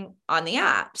getting on the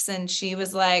apps and she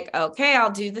was like, okay, I'll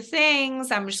do the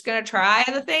things. I'm just going to try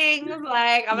the things.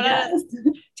 Like, I'm going to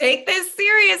take this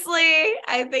seriously.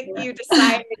 I think you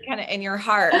decided kind of in your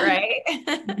heart, right?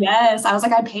 Yes. I was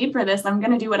like, I paid for this. I'm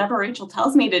going to do whatever Rachel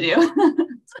tells me to do.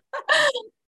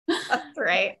 That's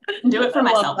right. Do it for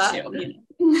myself too.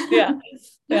 Yeah.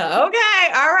 Yeah.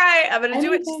 Okay. All right. I'm going to do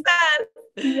what you said.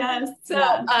 Yes.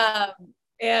 So,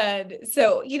 and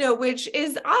so, which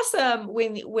is awesome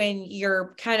when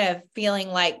you're kind of feeling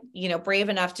like, brave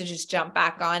enough to just jump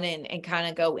back on and kind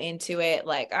of go into it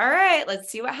like, all right,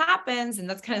 let's see what happens. And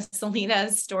that's kind of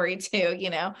Selena's story too,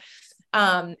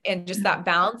 and just that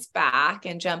bounce back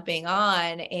and jumping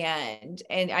on. And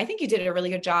I think you did a really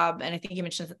good job. And I think you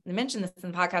mentioned this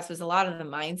in the podcast was a lot of the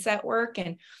mindset work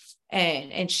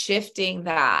and shifting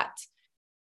that,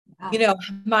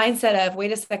 mindset of,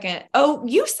 wait a second. Oh,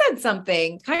 you said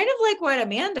something kind of like what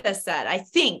Amanda said, I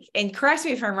think, and correct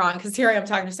me if I'm wrong, because here I am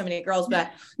talking to so many girls,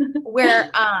 but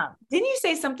where, didn't you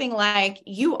say something like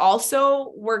you also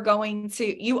would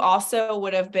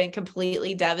have been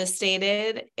completely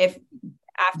devastated if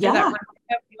after that?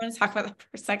 You want to talk about that for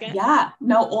a second? Yeah,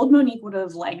 no, old Monique would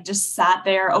have like just sat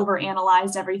there,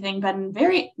 overanalyzed everything, been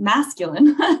very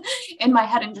masculine in my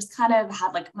head and just kind of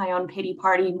had like my own pity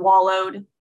party, wallowed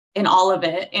in all of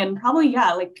it. And probably,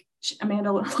 like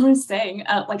Amanda was saying,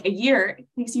 like it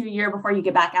takes you a year before you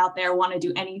get back out there, want to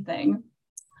do anything.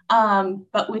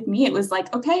 But with me, it was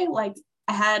like, okay, like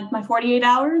I had my 48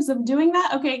 hours of doing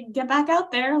that. Okay, get back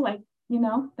out there. Like,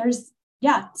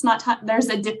 it's not there's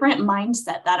a different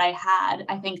mindset that I had,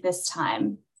 I think this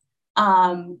time,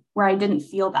 where I didn't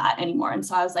feel that anymore. And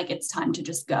so I was like, it's time to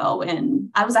just go.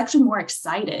 And I was actually more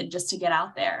excited just to get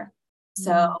out there.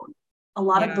 So a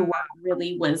lot of the work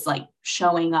really was like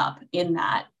showing up in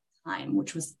that time,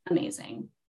 which was amazing.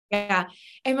 Yeah.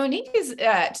 And Monique is,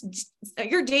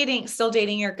 you're still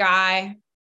dating your guy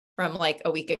from like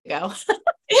a week ago.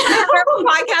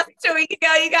 Podcast a week ago,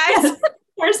 you guys. Yes,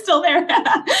 we're still there. But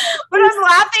I'm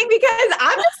laughing because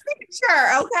I'm just making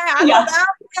sure. Okay. I'm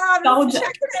just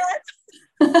checking it.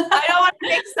 I don't want to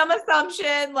make some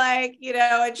assumption like,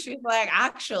 and she's like,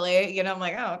 actually, I'm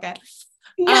like, oh, okay.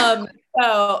 Yeah.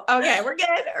 So, okay, we're good.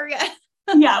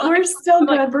 Yeah, we're still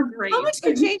good. We're great. How much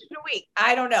could change in a week?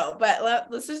 I don't know, but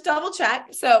let's just double check.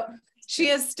 So she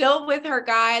is still with her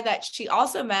guy that she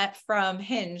also met from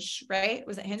Hinge, right?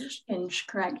 Was it Hinge? Hinge,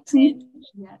 correct. Hinge.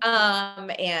 Yes.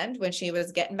 And when she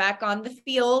was getting back on the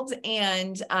field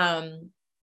and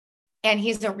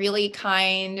he's a really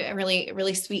kind, really,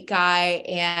 really sweet guy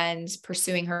and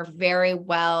pursuing her very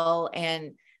well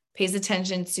and pays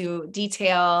attention to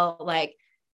detail. Like,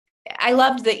 I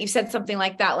loved that you said something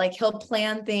like that. Like he'll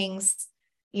plan things,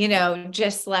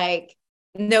 just like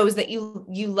knows that you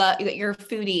love that you're a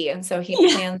foodie. And so he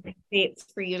plans dates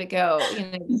for you to go,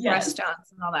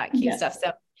 restaurants and all that cute stuff.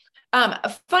 So,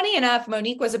 funny enough,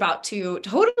 Monique was about to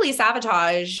totally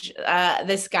sabotage,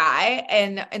 this guy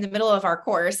in the middle of our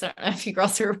course. I don't know if you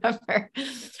girls remember,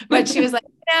 but she was like,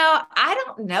 I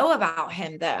don't know about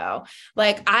him though.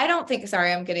 Like, I don't think,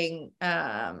 sorry, I'm getting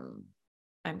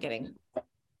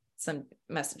some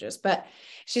messages, but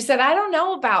she said, I don't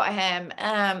know about him.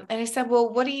 And I said,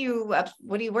 well, what do you work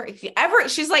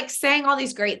she's like saying all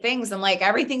these great things. I'm like,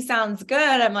 everything sounds good.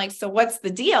 I'm like, so what's the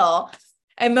deal?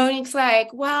 And Monique's like,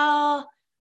 well,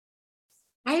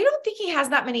 I don't think he has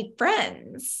that many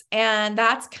friends. And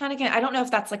that's kind of, I don't know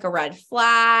if that's like a red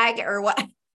flag or what.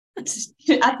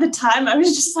 At the time, I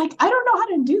was just like, I don't know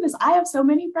how to do this. I have so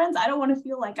many friends. I don't want to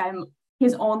feel like I'm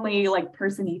his only like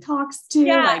person he talks to.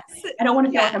 Yes. Like, I don't want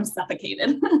to feel like I'm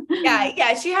suffocated.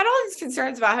 Yeah. She had all these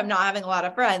concerns about him not having a lot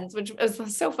of friends, which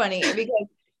was so funny because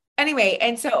anyway.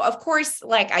 And so of course,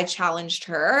 like I challenged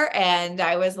her and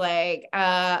I was like,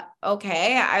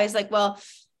 okay. I was like, well,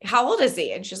 how old is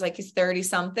he? And she's like, he's 30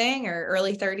 something or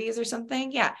early 30s or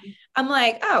something. Yeah. I'm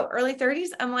like, oh, early 30s.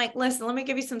 I'm like, listen, let me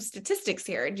give you some statistics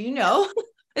here. Do you know,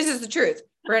 this is the truth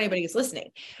for anybody who's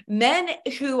listening. Men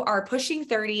who are pushing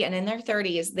 30 and in their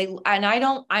 30s,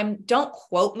 don't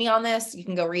quote me on this. You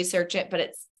can go research it,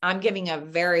 but I'm giving a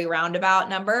very roundabout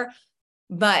number.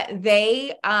 But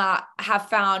they have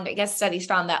found, I guess studies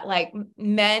found that like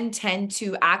men tend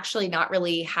to actually not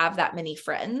really have that many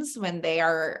friends when they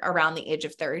are around the age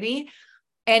of 30.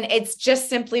 And it's just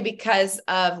simply because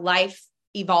of life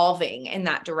evolving in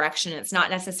that direction. It's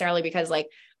not necessarily because like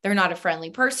they're not a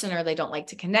friendly person or they don't like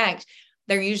to connect.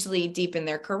 They're usually deep in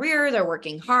their career. They're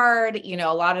working hard. You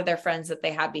know, a lot of their friends that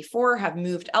they had before have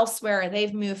moved elsewhere.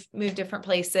 They've moved different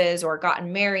places or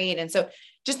gotten married. And so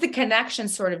just the connection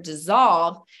sort of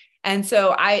dissolved. And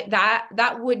so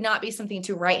that would not be something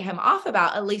to write him off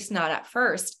about, at least not at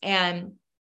first. And,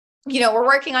 you know, we're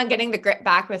working on getting the grit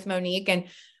back with Monique, and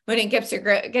Monique gets her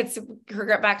grit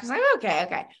back. It's like,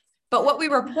 okay. But what we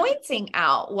were pointing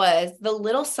out was the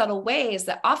little subtle ways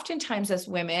that oftentimes as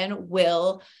women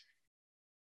will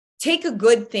take a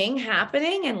good thing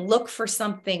happening and look for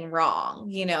something wrong,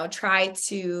 you know, try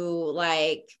to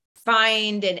like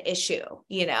find an issue,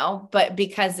 you know, but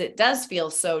because it does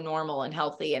feel so normal and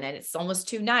healthy and it's almost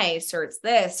too nice or it's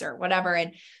this or whatever.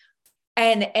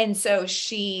 And so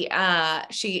she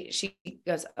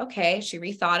goes, okay, she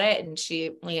rethought it and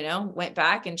she, you know, went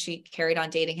back and she carried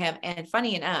on dating him. And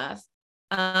funny enough,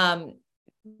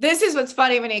 this is what's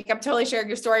funny, Monique, I'm totally sharing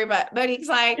your story, but Monique's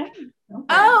like,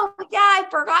 oh yeah, I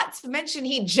forgot to mention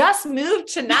he just moved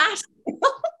to Nashville.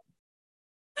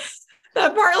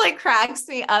 That part like cracks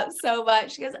me up so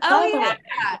much. She goes, oh yeah,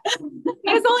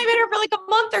 he's only been here for like a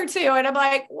month or two. And I'm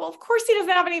like, well, of course he doesn't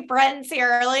have any friends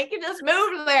here. Like he just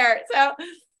moved there. So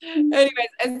anyways,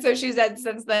 and so she said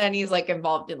since then he's like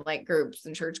involved in like groups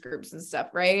and church groups and stuff,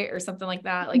 right? Or something like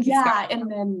that. Like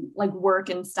and then like work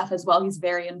and stuff as well. He's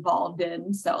very involved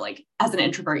in. So like as an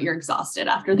introvert, you're exhausted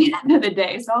after the end of the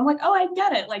day. So I'm like, oh, I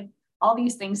get it. Like all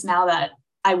these things now that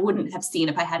I wouldn't have seen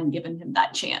if I hadn't given him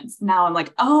that chance. Now I'm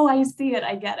like, oh, I see it.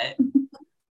 I get it.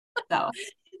 So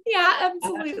yeah,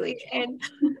 absolutely. And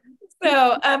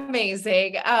so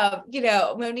amazing. You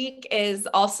know, Monique is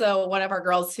also one of our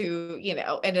girls who, you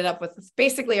know, ended up with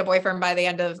basically a boyfriend by the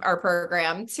end of our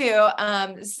program too.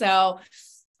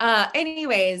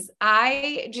 Anyways,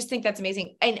 I just think that's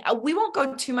amazing. And we won't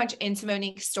go too much into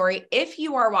Monique's story. If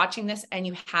you are watching this and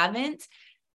you haven't,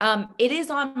 it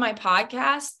is on my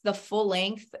podcast, the full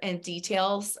length and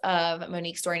details of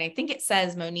Monique's story. And I think it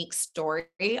says Monique's story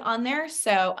on there.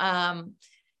 So,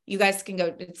 you guys can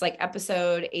go, it's like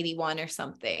episode 81 or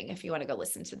something, if you want to go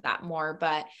listen to that more.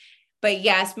 But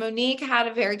yes, Monique had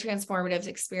a very transformative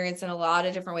experience in a lot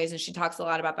of different ways. And she talks a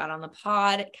lot about that on the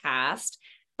podcast.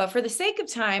 But for the sake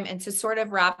of time and to sort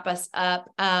of wrap us up,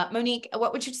 Monique,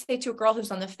 what would you say to a girl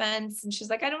who's on the fence and she's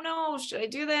like, I don't know, should I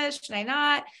do this? Should I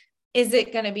not? Is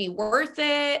it going to be worth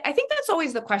it? I think that's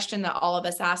always the question that all of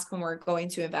us ask when we're going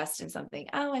to invest in something.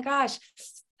 Oh my gosh,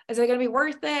 is it going to be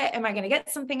worth it? Am I going to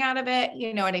get something out of it?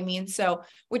 You know what I mean? So,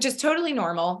 which is totally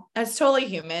normal. That's totally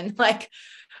human. Like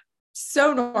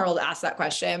so normal to ask that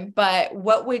question. But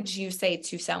what would you say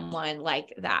to someone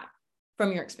like that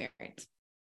from your experience?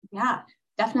 Yeah,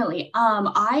 definitely.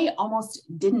 I almost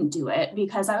didn't do it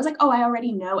because I was like, oh, I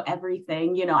already know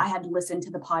everything. You know, I had listened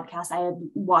to the podcast. I had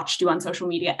watched you on social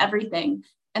media, everything.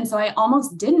 And so I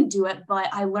almost didn't do it, but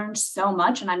I learned so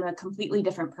much and I'm a completely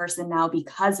different person now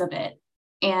because of it.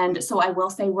 And so I will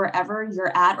say wherever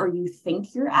you're at or you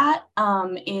think you're at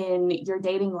in your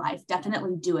dating life,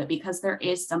 definitely do it because there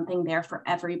is something there for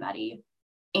everybody.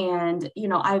 And, you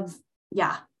know,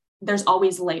 there's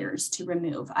always layers to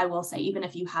remove. I will say, even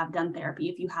if you have done therapy,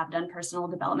 if you have done personal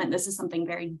development, this is something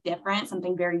very different,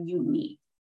 something very unique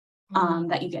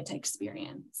that you get to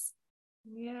experience.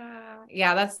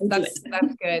 Yeah, that's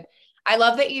good. I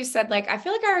love that you said, like, I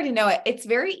feel like I already know it. It's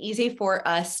very easy for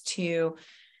us to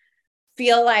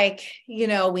feel like, you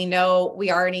know,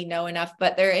 we already know enough,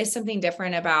 but there is something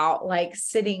different about like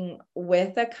sitting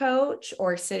with a coach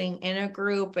or sitting in a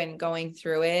group and going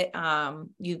through it.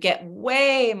 You get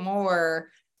way more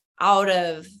out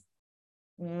of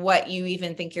what you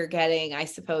even think you're getting, I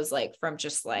suppose, like from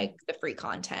just like the free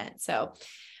content. So,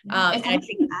 if I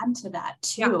can add to that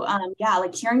too,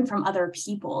 like hearing from other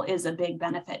people is a big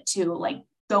benefit too. Like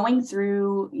going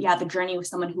through, the journey with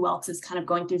someone who else is kind of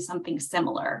going through something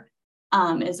similar,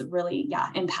 is really,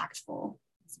 impactful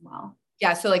as well.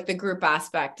 Yeah. So like the group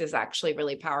aspect is actually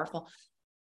really powerful.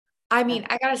 I mean,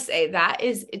 I gotta say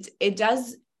it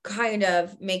does kind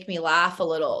of make me laugh a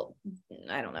little.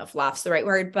 I don't know if laugh's the right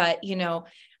word, but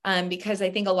because I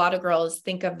think a lot of girls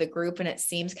think of the group and it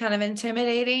seems kind of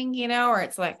intimidating, or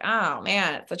it's like, oh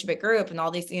man, it's such a big group and all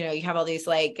these, you have all these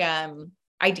like,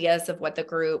 ideas of what the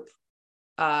group,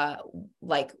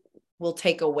 like will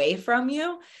take away from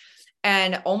you.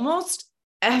 And almost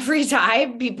every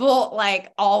time people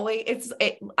like always,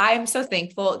 I'm so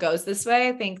thankful it goes this way.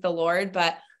 I thank the Lord,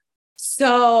 but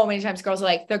so many times girls are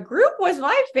like, the group was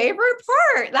my favorite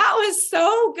part. That was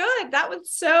so good. That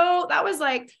was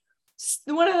like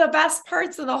one of the best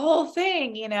parts of the whole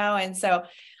thing, And so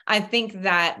I think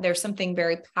that there's something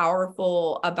very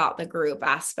powerful about the group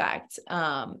aspect,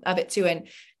 of it too. And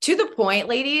to the point,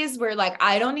 ladies, where like,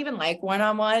 I don't even like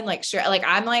one-on-one, like sure. Like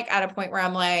I'm like at a point where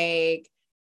I'm like,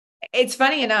 it's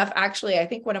funny enough, actually, I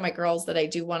think one of my girls that I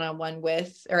do one-on-one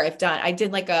with, or I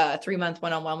did like a 3-month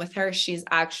one-on-one with her. She's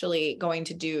actually going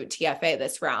to do TFA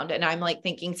this round. And I'm like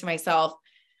thinking to myself,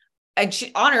 and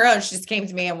she on her own, she just came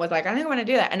to me and was like, I think I want to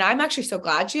do that. And I'm actually so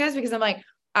glad she is, because I'm like,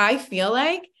 I feel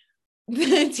like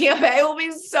the TFA will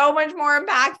be so much more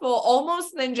impactful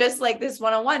almost than just like this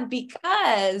one-on-one,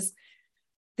 because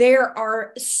there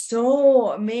are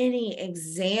so many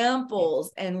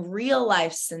examples and real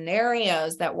life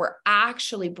scenarios that we're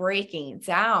actually breaking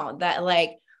down, that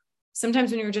like sometimes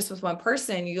when you're just with one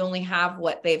person, you only have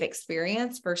what they've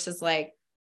experienced versus like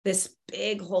this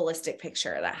big holistic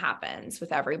picture that happens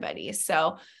with everybody.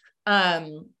 So,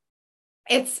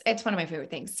 it's one of my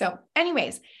favorite things. So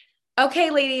anyways,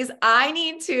 okay, ladies, I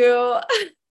need to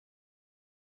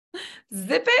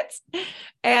zip it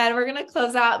and we're going to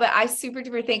close out, but I super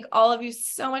duper thank all of you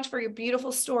so much for your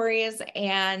beautiful stories.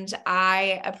 And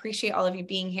I appreciate all of you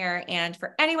being here. And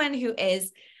for anyone who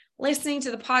is listening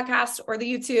to the podcast or the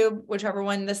YouTube, whichever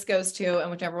one this goes to and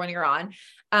whichever one you're on,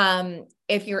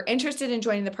 if you're interested in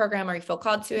joining the program or you feel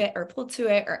called to it or pulled to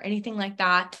it or anything like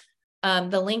that,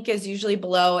 the link is usually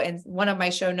below in one of my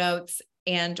show notes,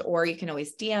 or you can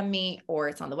always DM me, or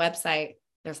it's on the website.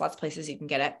 There's lots of places you can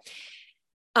get it.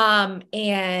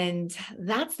 And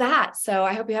that's that. So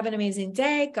I hope you have an amazing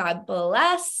day. God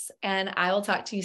bless. And I will talk to you